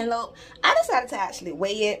 grams of cantaloupe. I decided to actually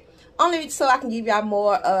weigh it only so I can give y'all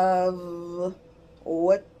more of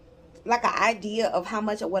what, like an idea of how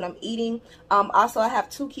much of what I'm eating. Also, I have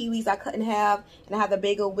 2 kiwis I cut in half, and I have the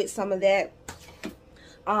bagel with some of that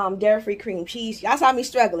dairy-free cream cheese. Y'all saw me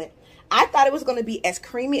struggling. I thought it was going to be as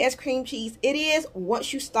creamy as cream cheese. It is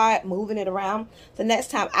once you start moving it around. The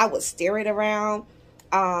next time I would stir it around,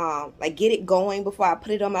 like get it going before I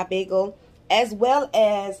put it on my bagel, as well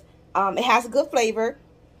as it has a good flavor.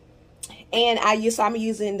 And I'm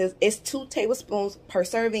using this, it's 2 tablespoons per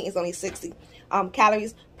serving. It's only 60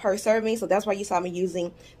 calories per serving, so that's why you saw me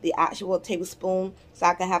using the actual tablespoon, so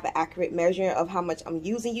I can have an accurate measure of how much I'm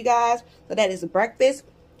using, you guys. So that is breakfast.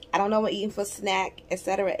 I don't know what I'm eating for snack,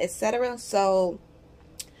 etc., etc. So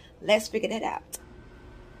let's figure that out.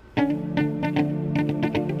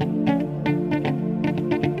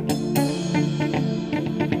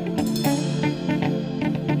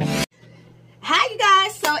 Hi, you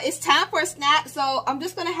guys. So it's time for a snack. So I'm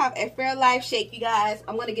just gonna have a Fairlife shake, you guys.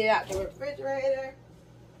 I'm gonna get it out the refrigerator.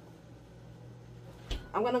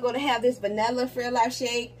 I'm gonna go to have this vanilla Fairlife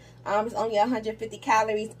shake. It's only 150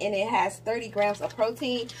 calories and it has 30 grams of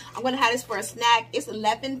protein. I'm gonna have this for a snack. It's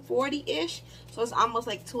 11:40-ish, so it's almost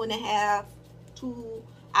like 2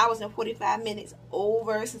 hours and 45 minutes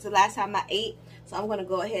over since the last time I ate. So I'm gonna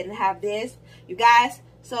go ahead and have this, you guys.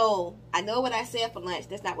 So I know what I said for lunch.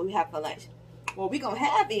 That's not what we have for lunch. What we're gonna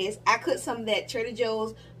have is, I cooked some of that Trader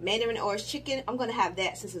Joe's Mandarin Orange chicken. I'm gonna have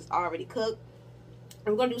that since it's already cooked.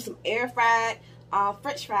 I'm gonna do some air fried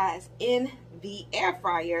French fries in the air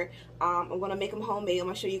fryer. I'm gonna make them homemade. I'm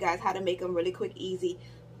gonna show you guys how to make them really quick, easy.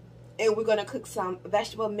 And we're gonna cook some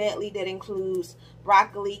vegetable medley that includes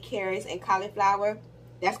broccoli, carrots, and cauliflower.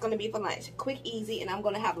 That's gonna be for lunch, quick, easy. And I'm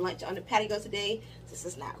gonna have lunch on the patio today since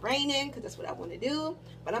it's not raining, because that's what I want to do.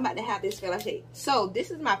 But I'm about to have this Fairlife shake. So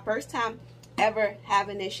this is my first time ever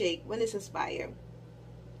having this shake. When this expired,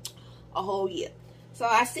 a whole year. So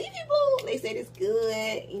I see people, they say it's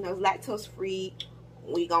good, you know, it's lactose free.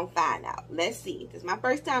 We gonna find out. Let's see. This is my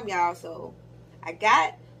first time, y'all. So I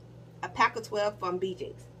got a pack of 12 from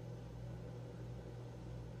BJ's.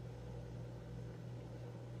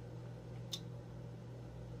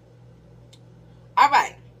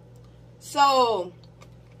 Alright. So,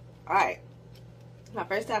 alright. My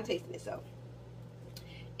first time tasting it. So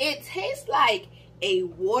it tastes like a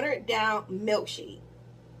watered down milkshake.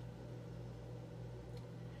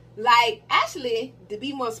 Like, actually, to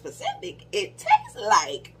be more specific, it tastes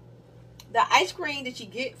like the ice cream that you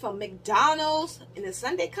get from McDonald's in the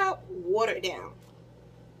Sunday cup, watered down.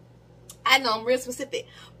 I know I'm real specific,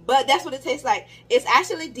 but that's what it tastes like. It's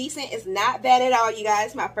actually decent. It's not bad at all, you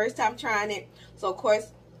guys. My first time trying it. So, of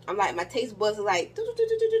course, I'm like, my taste buds are like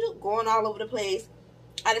going all over the place.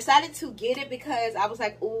 I decided to get it because I was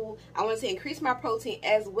like, ooh, I wanted to increase my protein,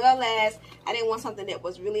 as well as I didn't want something that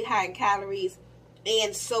was really high in calories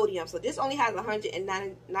and sodium. So this only has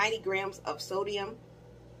 190 grams of sodium.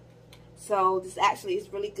 So this actually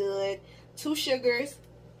is really good. 2 sugars,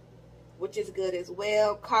 which is good as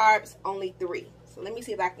well. Carbs, only 3. So let me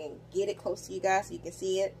see if I can get it close to you guys so you can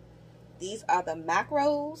see it. These are the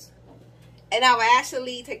macros. And I will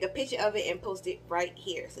actually take a picture of it and post it right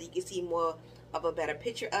here so you can see more of a better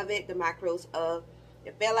picture of it. The macros of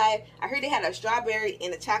the Fairlife. I heard they had a strawberry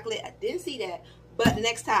and a chocolate. I didn't see that. But the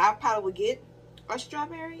next time I probably will get a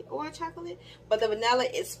strawberry or a chocolate. But the vanilla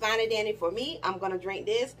is fine and dandy for me. I'm going to drink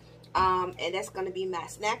this. And that's going to be my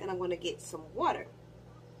snack. And I'm going to get some water.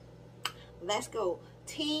 Let's go.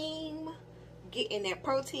 Team, get in that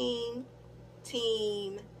protein.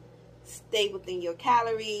 Team, stay within your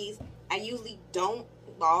calories. I usually don't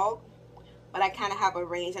log, but I kind of have a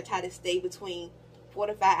range. I try to stay between 4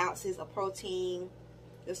 to 5 ounces of protein.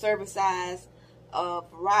 The serving size of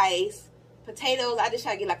rice. Potatoes, I just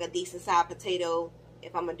try to get like a decent sized potato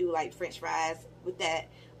if I'm going to do like French fries with that.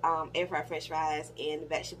 Air fried French fries. And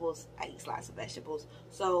vegetables, I eat lots of vegetables.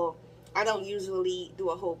 So I don't usually do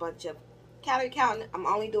a whole bunch of calorie counting. I'm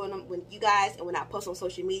only doing them with you guys and when I post on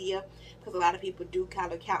social media, because a lot of people do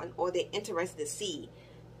calorie counting, or they're interested to see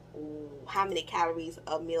how many calories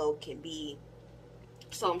a meal can be.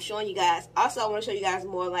 So I'm showing you guys. Also, I want to show you guys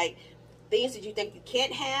more like things that you think you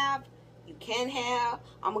can't have, you can have.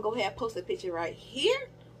 I'm gonna go ahead and post a picture right here.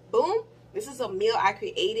 Boom. This is a meal I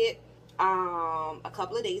created a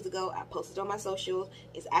couple of days ago. I posted on my socials.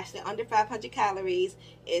 It's actually under 500 calories.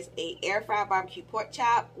 It's a air fried barbecue pork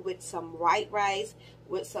chop with some white rice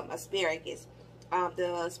with some asparagus.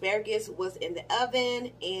 The asparagus was in the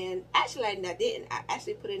oven, and actually I didn't. I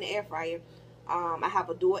actually put it in the air fryer. I have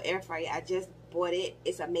a dual air fryer. I just bought it.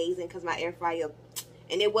 It's amazing because my air fryer,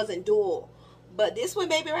 and it wasn't dual. But this one,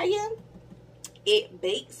 baby, right here, it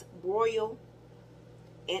bakes, broil,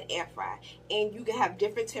 and air fry. And you can have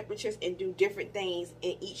different temperatures and do different things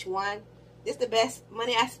in each one. This is the best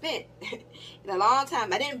money I spent in a long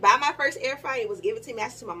time. I didn't buy my first air fryer. It was given to me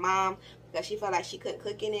after my mom because she felt like she couldn't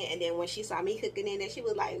cook in it. And then when she saw me cooking in it, she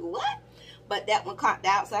was like, what? But that one conked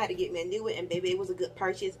out, so I had to get me a new one. And baby, it was a good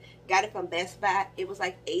purchase. Got it from Best Buy. It was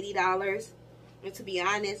like $80. And to be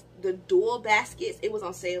honest, the dual baskets, it was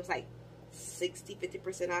on sale. It was like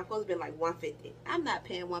 60-50% off. It supposed to be like $150. I'm not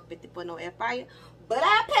paying $150 for no air fryer, but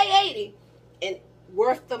I pay $80 and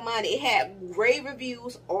worth the money. It had rave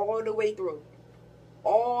reviews all the way through.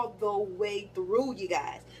 All the way through, you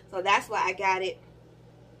guys. So that's why I got it.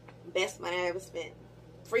 Best money I ever spent.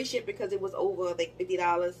 Free ship because it was over like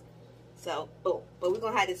 $50. So boom. But we're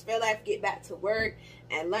gonna have this Fairlife, get back to work,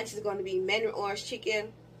 and lunch is gonna be mandarin orange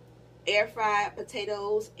chicken, air fried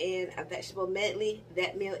potatoes, and a vegetable medley.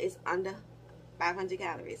 That meal is under 500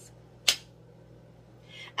 calories.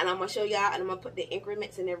 And I'm going to show y'all, and I'm going to put the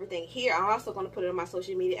increments and everything here. I'm also going to put it on my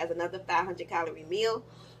social media as another 500 calorie meal.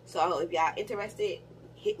 So if y'all interested,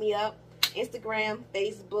 hit me up. Instagram,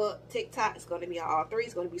 Facebook, TikTok. It's going to be on all three.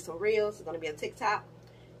 It's going to be some reels. It's going to be on TikTok.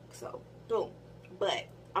 So, boom. But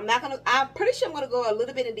I'm pretty sure I'm going to go a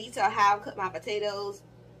little bit in detail how I cook my potatoes.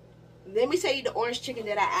 Let me tell you the orange chicken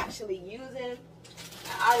that I actually using.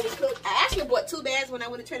 I already cooked. I actually bought 2 bags when I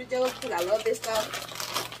went to Trader Joe's because I love this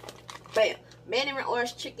stuff. But mandarin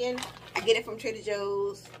orange chicken, I get it from Trader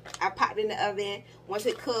Joe's. I pop it in the oven. Once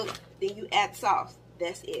it cooked, then you add sauce.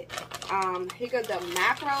 That's it. Here goes the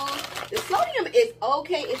macros. The sodium is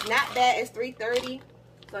okay. It's not bad. It's 330.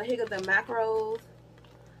 So here goes the macros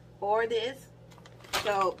for this.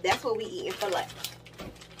 So that's what we eating for lunch.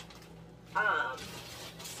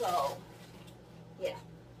 So yeah,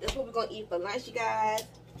 that's what we're gonna eat for lunch, you guys.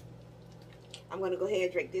 I'm gonna go ahead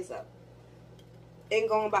and drink this up and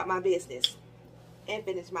go on about my business and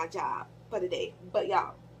finish my job for the day. But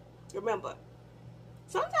y'all, remember,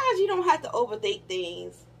 sometimes you don't have to overthink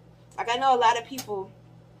things. Like I know a lot of people,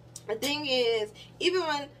 the thing is, even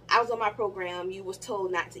when I was on my program, you was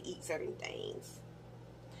told not to eat certain things.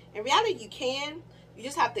 In reality, you can. You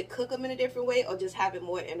just have to cook them in a different way or just have it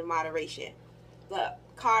more in moderation. The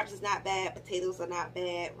carbs is not bad. Potatoes are not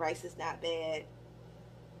bad. Rice is not bad.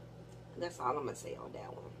 That's all I'm going to say on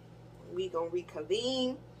that one. We're going to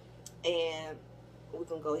reconvene and we're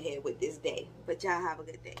going to go ahead with this day. But y'all have a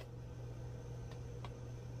good day.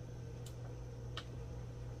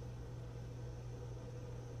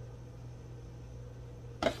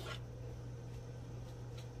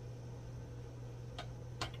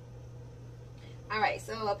 Alright,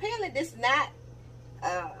 so apparently this is not,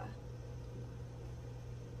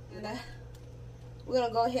 we're going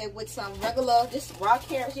to go ahead with some regular, just raw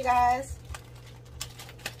carrots, you guys.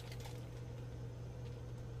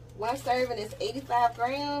 One serving is 85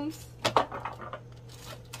 grams. I'm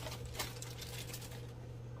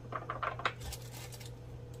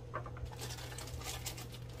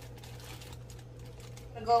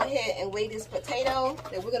going to go ahead and weigh this potato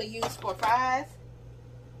that we're going to use for fries.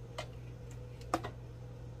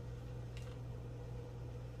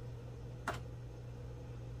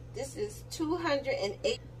 This is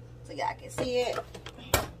 208, so y'all can see it.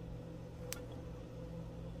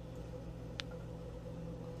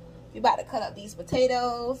 You're about to cut up these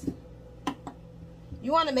potatoes.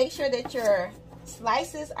 You want to make sure that your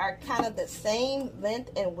slices are kind of the same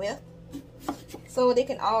length and width so they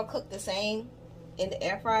can all cook the same in the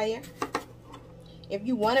air fryer. If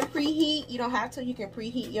you want to preheat, you don't have to. You can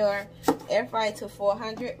preheat your air fryer to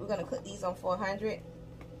 400. We're going to cook these on 400.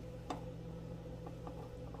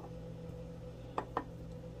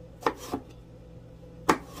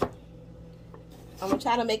 I'm going to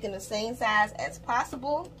try to make them the same size as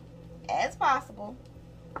possible.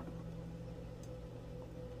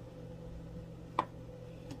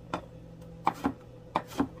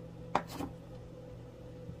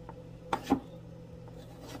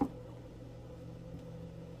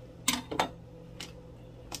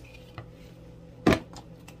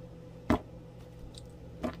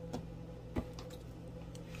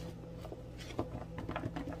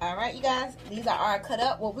 Alright, you guys, these are all cut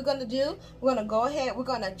up. What we're going to do, we're going to go ahead, we're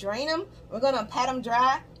going to drain them, we're going to pat them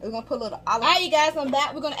dry, we're going to put a little olive oil. Alright, you guys, I'm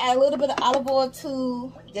back. We're going to add a little bit of olive oil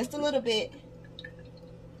to, just a little bit.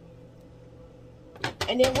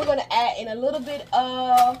 And then we're going to add in a little bit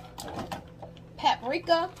of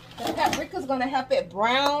paprika. The paprika is going to help it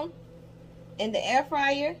brown in the air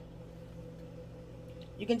fryer.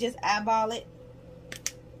 You can just eyeball it.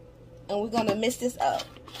 And we're gonna mix this up.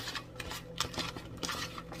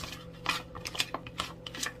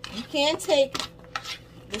 You can take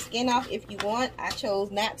the skin off if you want. I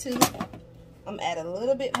chose not to. I'm gonna add a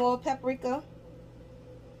little bit more paprika.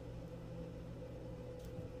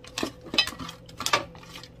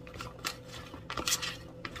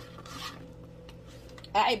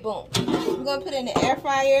 Alright, boom. We're gonna put it in the air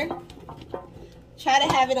fryer. Try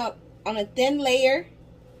to have it on a thin layer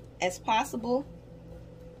as possible.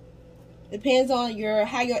 Depends on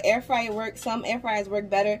how your air fryer works. Some air fryers work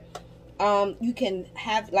better. You can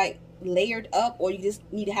have like layered up, or you just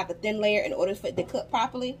need to have a thin layer in order for it to cook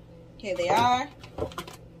properly. Here they are.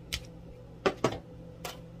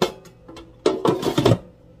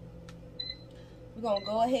 We're gonna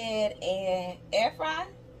go ahead and air fry.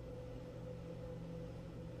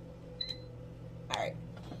 Alright.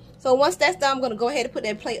 So once that's done, I'm gonna go ahead and put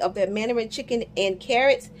that plate of the Mandarin chicken and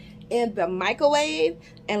carrots in the microwave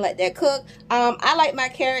and let that cook. I like my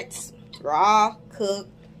carrots raw, cooked.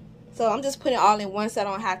 So I'm just putting it all in one so I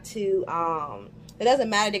don't have to, it doesn't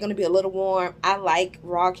matter, they're going to be a little warm. I like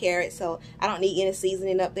raw carrots, so I don't need any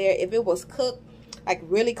seasoning up there. If it was cooked, like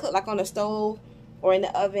really cooked, like on the stove or in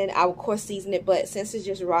the oven, I would of course season it. But since it's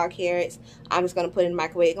just raw carrots, I'm just going to put it in the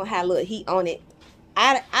microwave. It's going to have a little heat on it.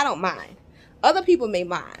 I don't mind. Other people may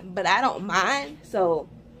mind, but I don't mind. So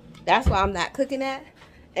that's why I'm not cooking that.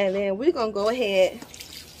 And then we're going to go ahead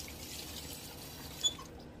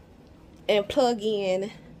and plug in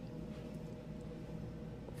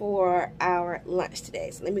for our lunch today.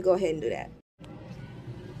 So let me go ahead and do that.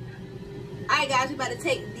 Alright guys, we're about to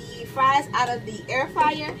take the fries out of the air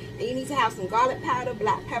fryer. And you need to have some garlic powder,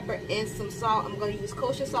 black pepper, and some salt. I'm going to use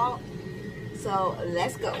kosher salt. So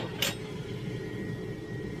let's go.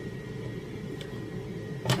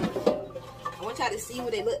 I want y'all to see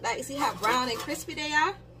what they look like. See how brown and crispy they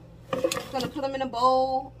are? I'm going to put them in a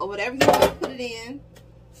bowl or whatever you want to put it in.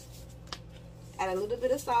 Add a little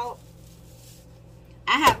bit of salt.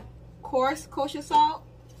 I have coarse kosher salt,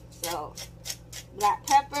 so black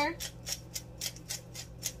pepper,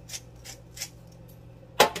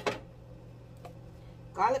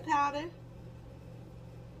 garlic powder,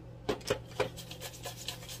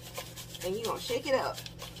 and you're gonna shake it up.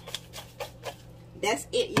 That's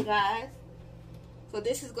it, you guys. So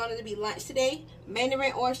this is going to be lunch today.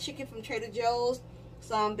 Mandarin orange chicken from Trader Joe's,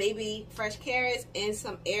 some baby fresh carrots, and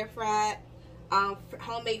some air fried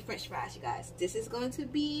homemade french fries, you guys. This is going to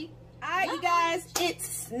be alright, you guys. It's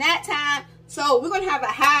snack time. So we're going to have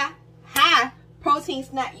a high protein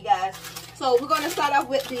snack, you guys. So we're going to start off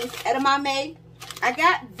with these edamame. I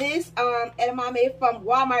got this edamame from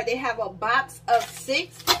Walmart. They have a box of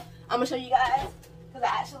 6. I'm going to show you guys because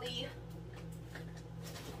I actually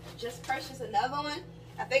just purchased another one.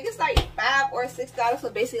 I think it's like $5 or $6, so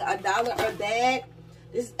basically $1 a bag.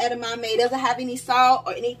 This edamame doesn't have any salt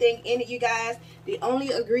or anything in it, you guys. The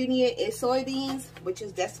only ingredient is soybeans,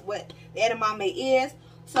 that's what the edamame is.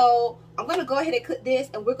 So I'm going to go ahead and cook this,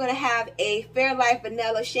 and we're going to have a Fairlife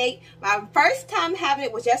vanilla shake. My first time having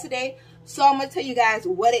it was yesterday, so I'm going to tell you guys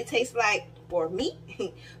what it tastes like for me.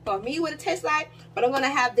 For me, what it tastes like. But I'm going to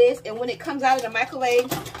have this, and when it comes out of the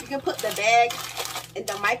microwave, you can put the bag in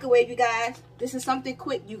the microwave, you guys. This is something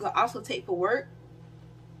quick you can also take for work.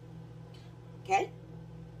 Okay.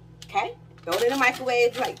 Throw it in the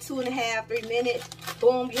microwave like 2.5, 3 minutes.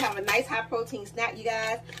 Boom, you have a nice high protein snack, you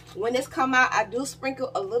guys. When this come out, I do sprinkle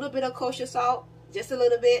a little bit of kosher salt, just a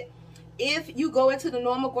little bit. If you go into the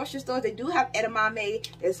normal grocery stores, they do have edamame.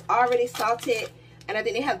 It's already salted, and I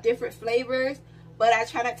think they have different flavors. But I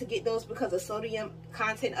try not to get those because the sodium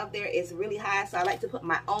content up there is really high. So I like to put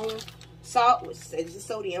my own salt, which is just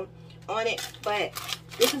sodium, on it. But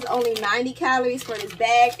this is only 90 calories for this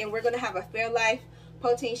bag, and we're going to have a Fairlife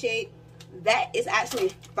protein shake. That is actually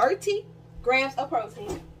 30 grams of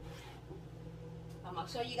protein. I'm going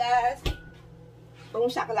to show you guys. Boom,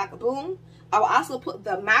 shakalaka boom. I will also put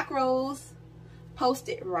the macros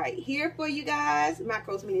posted right here for you guys.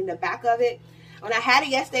 Macros meaning the back of it. When I had it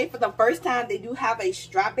yesterday for the first time, they do have a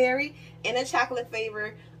strawberry and a chocolate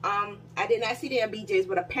flavor. I did not see it at BJ's,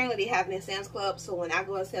 but apparently they have it in Sam's Club. So when I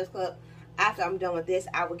go to Sam's Club, after I'm done with this,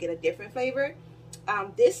 I will get a different flavor.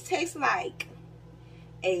 This tastes like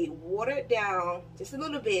a watered down, just a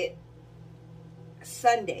little bit,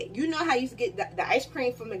 sundae. You know how you used to get the ice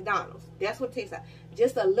cream from McDonald's? That's what it tastes like.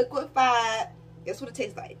 Just a liquefied, that's what it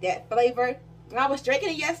tastes like. That flavor. When I was drinking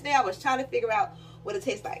it yesterday, I was trying to figure out what it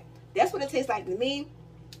tastes like. That's what it tastes like to me.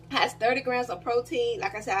 It has 30 grams of protein.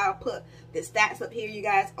 Like I said, I'll put the stats up here, you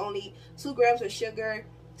guys. Only 2 grams of sugar,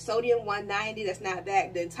 sodium 190. That's not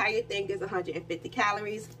bad. The entire thing is 150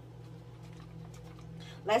 calories.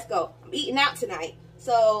 let's go. I'm eating out tonight,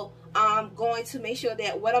 so I'm going to make sure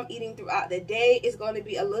that what I'm eating throughout the day is going to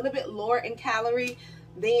be a little bit lower in calorie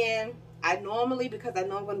than I normally, because I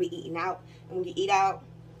know I'm going to be eating out. And when you eat out,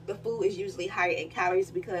 the food is usually higher in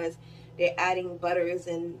calories because they're adding butters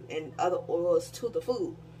and other oils to the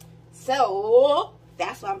food. So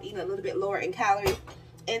that's why I'm eating a little bit lower in calorie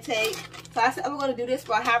intake. So I said I'm going to do this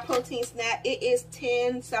for a high protein snack. It is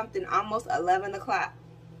 10 something, almost 11 o'clock.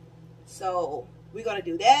 So we're going to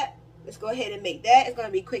do that. Let's go ahead and make that. It's going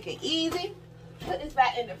to be quick and easy. Put this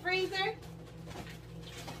back in the freezer.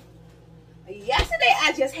 Yesterday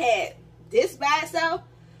I just had this by itself,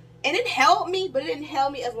 and it helped me, but it didn't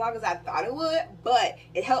help me as long as I thought it would. But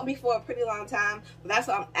it helped me for a pretty long time. But that's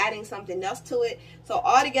why I'm adding something else to it. So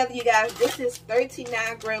all together, you guys, this is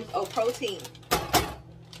 39 grams of protein.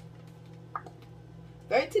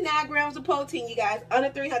 39 grams of protein, you guys, under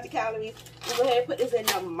 300 calories. We'll go ahead and put this in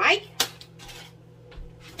the mic.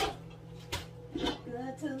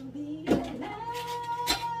 Good to be alive.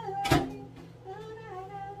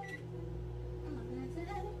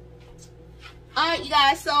 Alright, you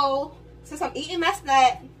guys, so since I'm eating my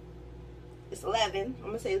snack, it's 11. I'm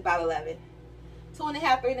going to say it's about 11.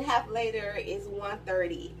 2.5, 3.5 later is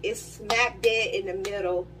 1:30. It's smack dead in the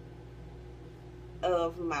middle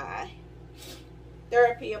of my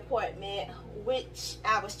therapy appointment, which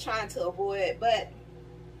I was trying to avoid, but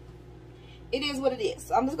it is what it is.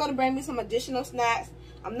 So I'm just going to bring me some additional snacks.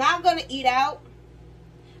 I'm not going to eat out.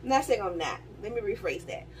 I'm not saying I'm not. Let me rephrase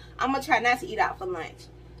that. I'm going to try not to eat out for lunch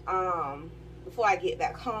before I get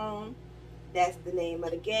back home. That's the name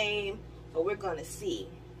of the game. But we're going to see.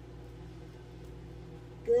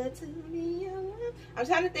 Good to be alive. I'm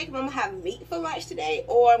trying to think if I'm going to have meat for lunch today,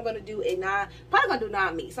 or I'm going to do probably going to do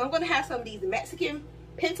non-meat. So I'm going to have some of these Mexican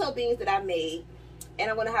pinto beans that I made. And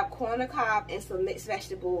I'm going to have corn on the cob and some mixed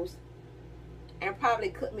vegetables. And probably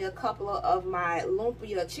cook me a couple of my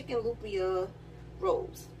lumpia, chicken lumpia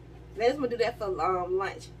rolls. Let's do that for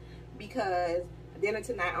lunch, because dinner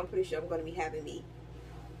tonight I'm pretty sure I'm going to be having meat.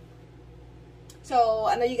 So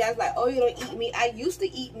I know you guys like, oh, you don't eat meat. I used to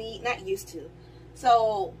eat meat, not used to.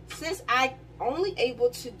 So since I only able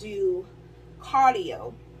to do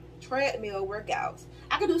cardio, treadmill workouts,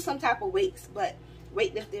 I could do some type of weights, but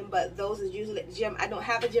weightlifting, but those is usually at the gym. I don't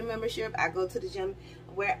have a gym membership. I go to the gym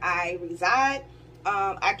where I reside.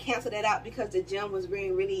 I canceled that out because the gym was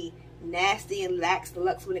really nasty and lax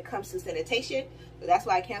deluxe when it comes to sanitation. So that's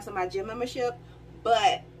why I canceled my gym membership.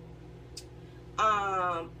 But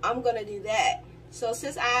I'm gonna do that. So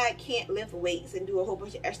since I can't lift weights and do a whole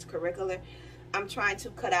bunch of extracurricular, I'm trying to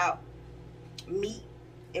cut out meat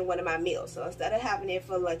in one of my meals. So instead of having it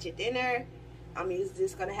for lunch or dinner, I'm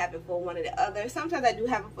just gonna have it for one or the other. Sometimes I do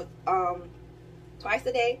have it for twice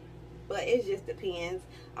a day, but it just depends.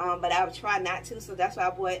 But I would try not to. So that's why I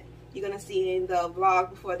bought. You're gonna see in the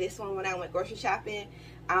vlog before this one when I went grocery shopping.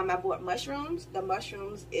 I bought mushrooms. The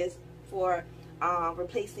mushrooms is for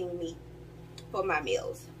replacing meat for my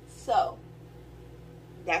meals. So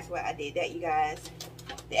that's why I did that, you guys.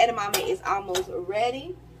 The edamame is almost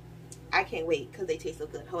ready. I can't wait because they taste so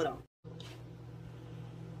good. Hold on.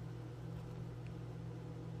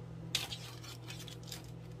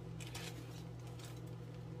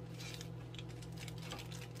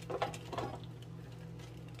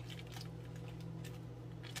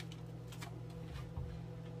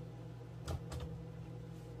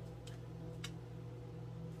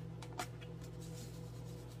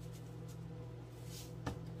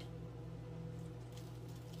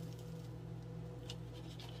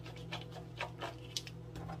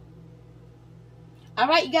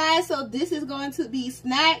 Alright, you guys, so this is going to be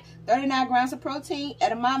snack, 39 grams of protein,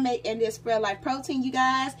 edamame, and this Spread Life protein, you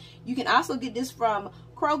guys. You can also get this from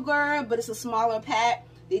Kroger, but it's a smaller pack.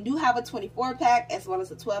 They do have a 24 pack as well as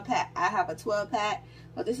a 12 pack. I have a 12 pack.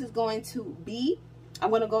 But this is going to be, I'm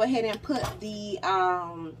going to go ahead and put the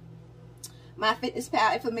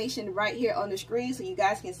MyFitnessPal information right here on the screen so you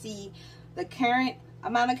guys can see the current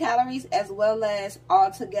amount of calories as well as all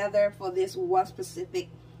together for this one specific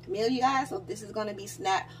meal, you guys. So this is going to be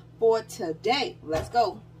snack for today. Let's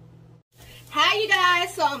go. Hi, you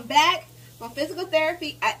guys. So I'm back from physical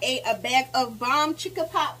therapy. I ate a bag of bomb chicken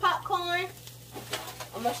pot popcorn.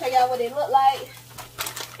 I'm going to show y'all what they look like.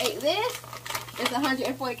 Ate this. It's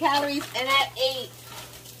 140 calories. And I ate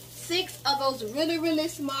 6 of those really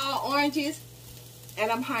small oranges.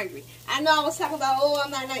 And I'm hungry. I know I was talking about, oh, I'm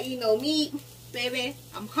not eating no meat. Baby,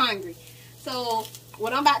 I'm hungry. So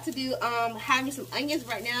what I'm about to do, having some onions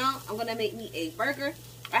right now. I'm going to make me a burger.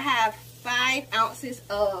 I have 5 ounces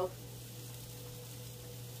of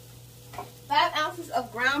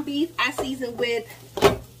ground beef. I season with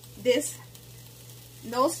this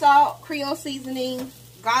no salt, Creole seasoning,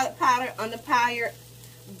 garlic powder,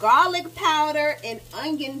 garlic powder, and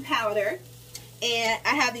onion powder. And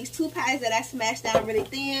I have these 2 patties that I smashed down really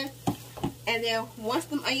thin. And then once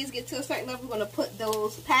them onions get to a certain level, we're going to put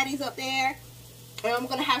those patties up there. And I'm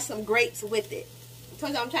going to have some grapes with it. I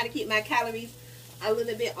told you I'm trying to keep my calories a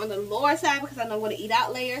little bit on the lower side because I know I'm going to eat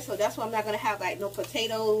out later. So that's why I'm not going to have like no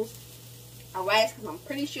potatoes or rice, because I'm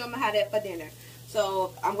pretty sure I'm going to have that for dinner.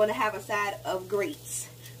 So I'm going to have a side of grapes.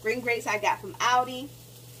 Green grapes I got from Aldi.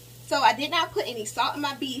 So I did not put any salt in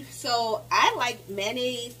my beef. So I like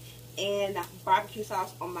mayonnaise and barbecue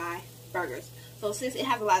sauce on my burgers. So since it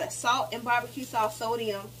has a lot of salt and barbecue sauce,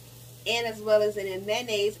 sodium, and as well as in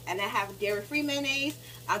mayonnaise, and I have dairy-free mayonnaise,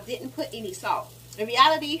 I didn't put any salt. In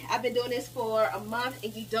reality, I've been doing this for a month,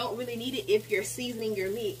 and you don't really need it if you're seasoning your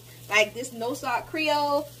meat. Like this no salt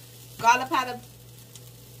Creole, garlic powder,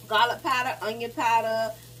 onion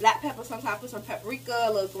powder, black pepper, sometimes put some paprika,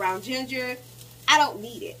 a little ground ginger. I don't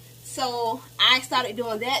need it. So I started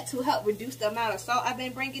doing that to help reduce the amount of salt I've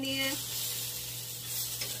been bringing in.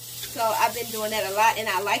 So I've been doing that a lot, and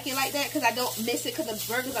I like it like that because I don't miss it, because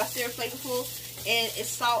the burgers are still flavorful, and it's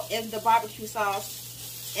salt and the barbecue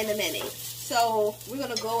sauce and the mayonnaise. So we're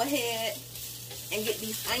going to go ahead and get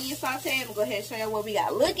these onions sauteed. We'll go ahead and show you what we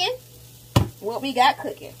got looking, what we got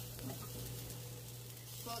cooking.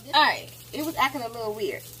 Alright, it was acting a little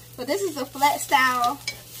weird. So this is the flat style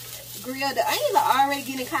grill. The onions are already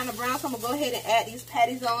getting kind of brown, so I'm going to go ahead and add these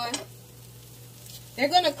patties on. They're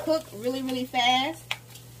going to cook really, really fast.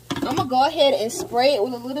 I'm going to go ahead and spray it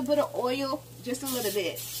with a little bit of oil, just a little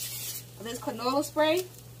bit. This canola spray.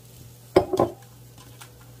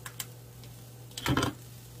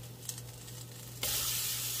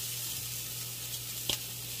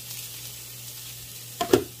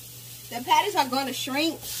 The patties are going to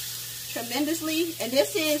shrink tremendously, and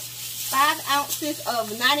this is 5 ounces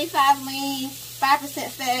of 95 lean, 5%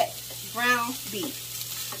 fat ground beef.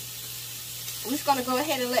 We're just going to go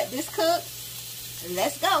ahead and let this cook.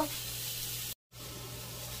 Let's go.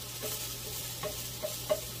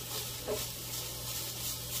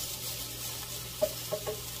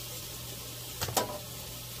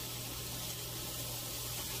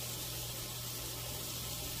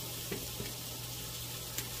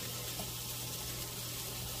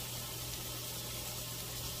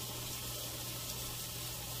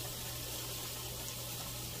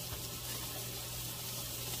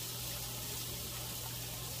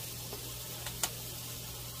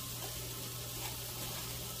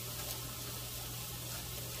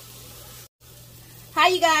 Hi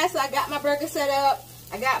you guys, so I got my burger set up.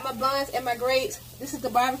 I got my buns and my grapes. This is the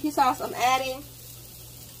barbecue sauce I'm adding.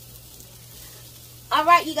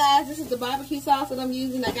 Alright you guys, this is the barbecue sauce that I'm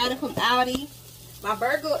using. I got it from Aldi. My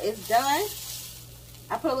burger is done.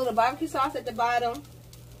 I put a little barbecue sauce at the bottom.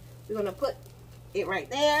 We're going to put it right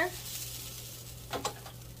there.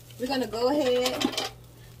 We're going to go ahead.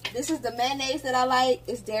 This is the mayonnaise that I like.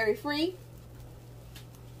 It's dairy free.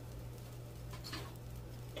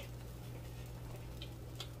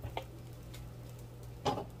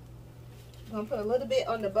 I'm going to put a little bit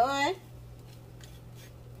on the bun.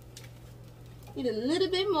 Need a little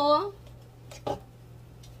bit more.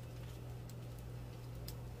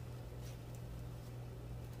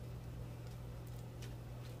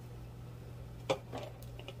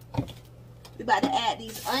 We're about to add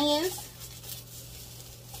these onions.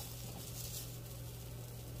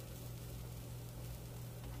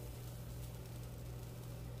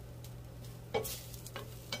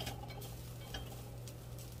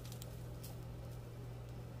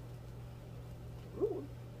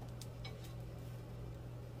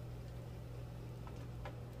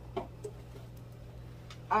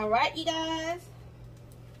 All right, you guys.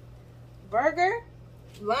 Burger,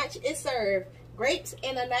 lunch is served. Grapes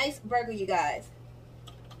and a nice burger, you guys.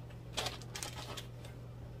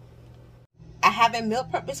 I haven't meal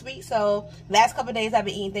prepped this week, so last couple of days I've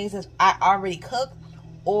been eating things that I already cooked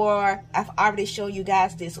or I've already shown you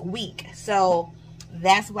guys this week. So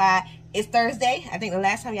that's why it's Thursday. I think the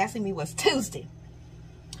last time y'all seen me was Tuesday.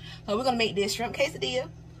 So we're going to make this shrimp quesadilla,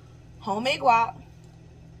 homemade guac.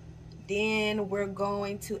 Then we're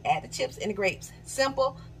going to add the chips and the grapes.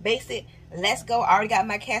 Simple, basic. Let's go. I already got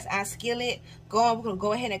my cast iron skillet going. We're going to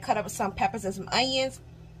go ahead and cut up some peppers and some onions.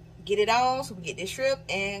 Get it on so we get this shrimp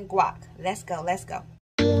and guac. Let's go. Let's go.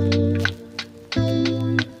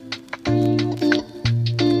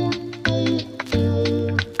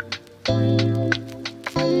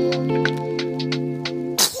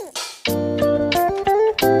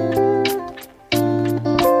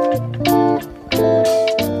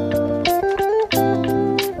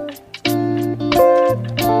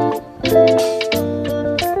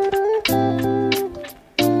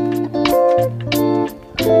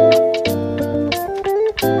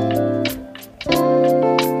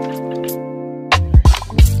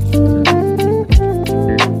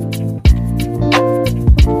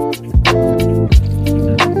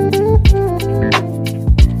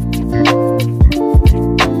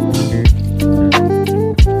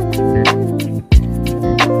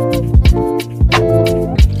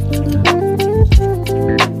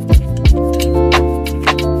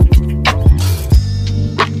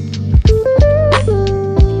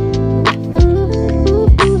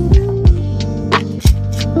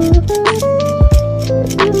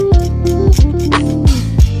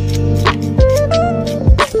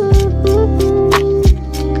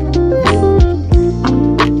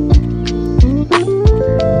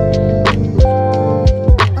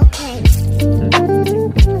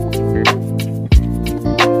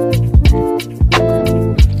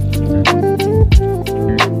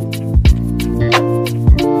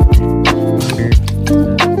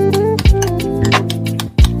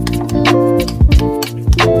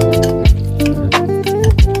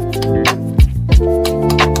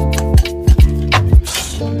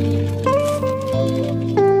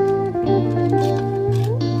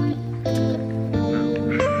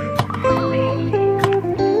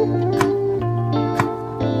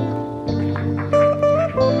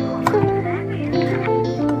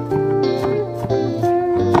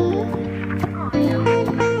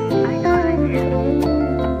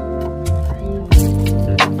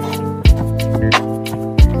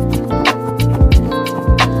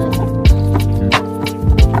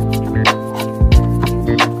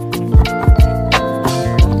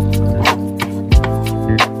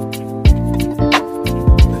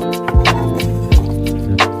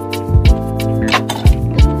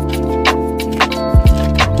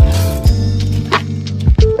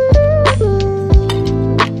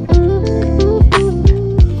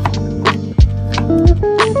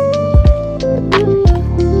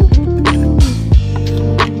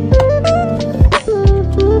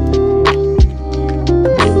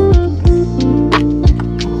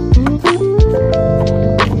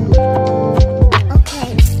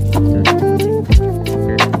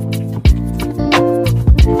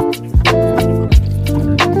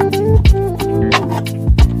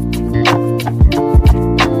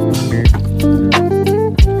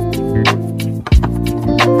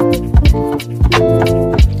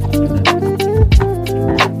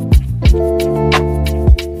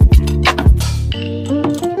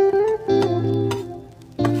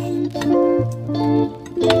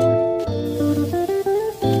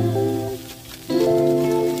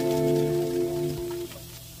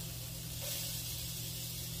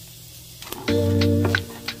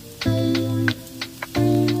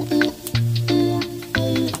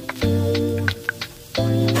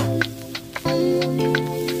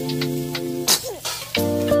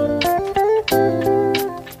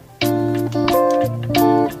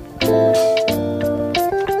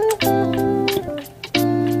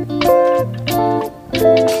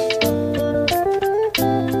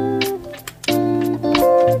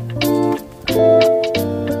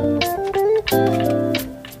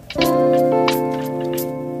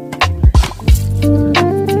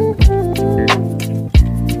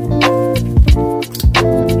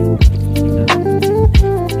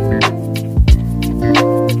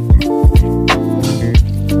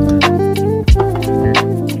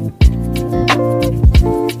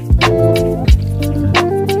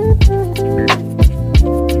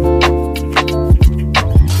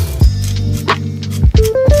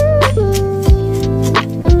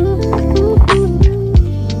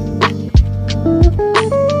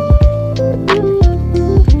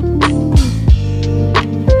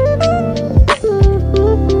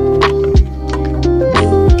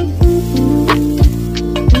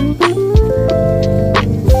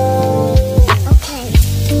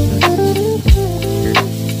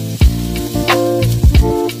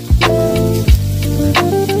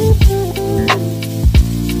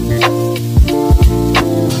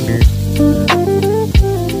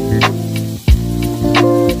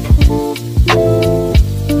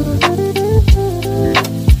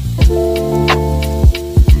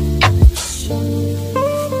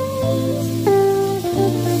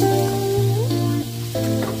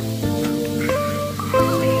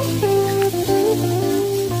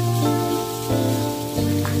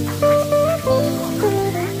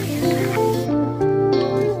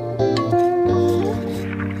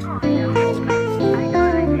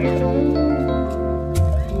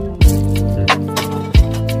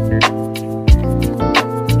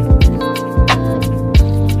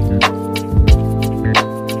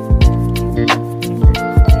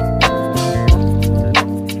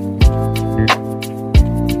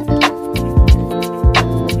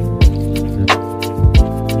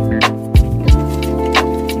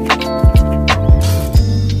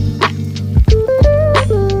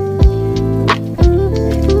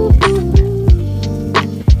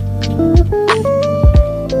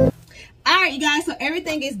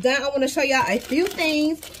 Everything is done. I want to show y'all a few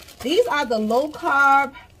things. These are the low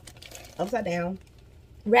carb upside down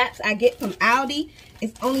wraps I get from Aldi.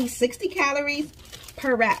 It's only 60 calories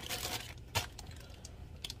per wrap.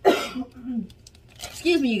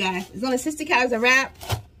 Excuse me, you guys. It's only 60 calories a wrap.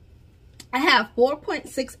 I have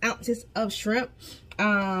 4.6 ounces of shrimp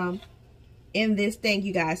in this thing,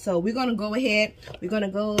 you guys. So we're gonna go ahead. We're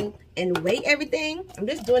gonna go and weigh everything. I'm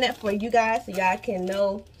just doing that for you guys so y'all can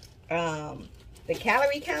know the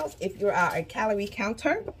calorie counts if you are a calorie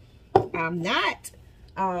counter. I'm not.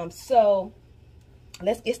 So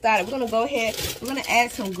let's get started. We're gonna go ahead. We're gonna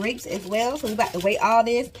add some grapes as well. So we're about to weigh all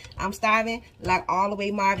this. I'm starving, like all the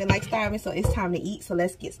way Marvin likes starving. So it's time to eat. So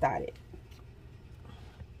let's get started.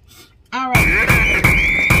 All right.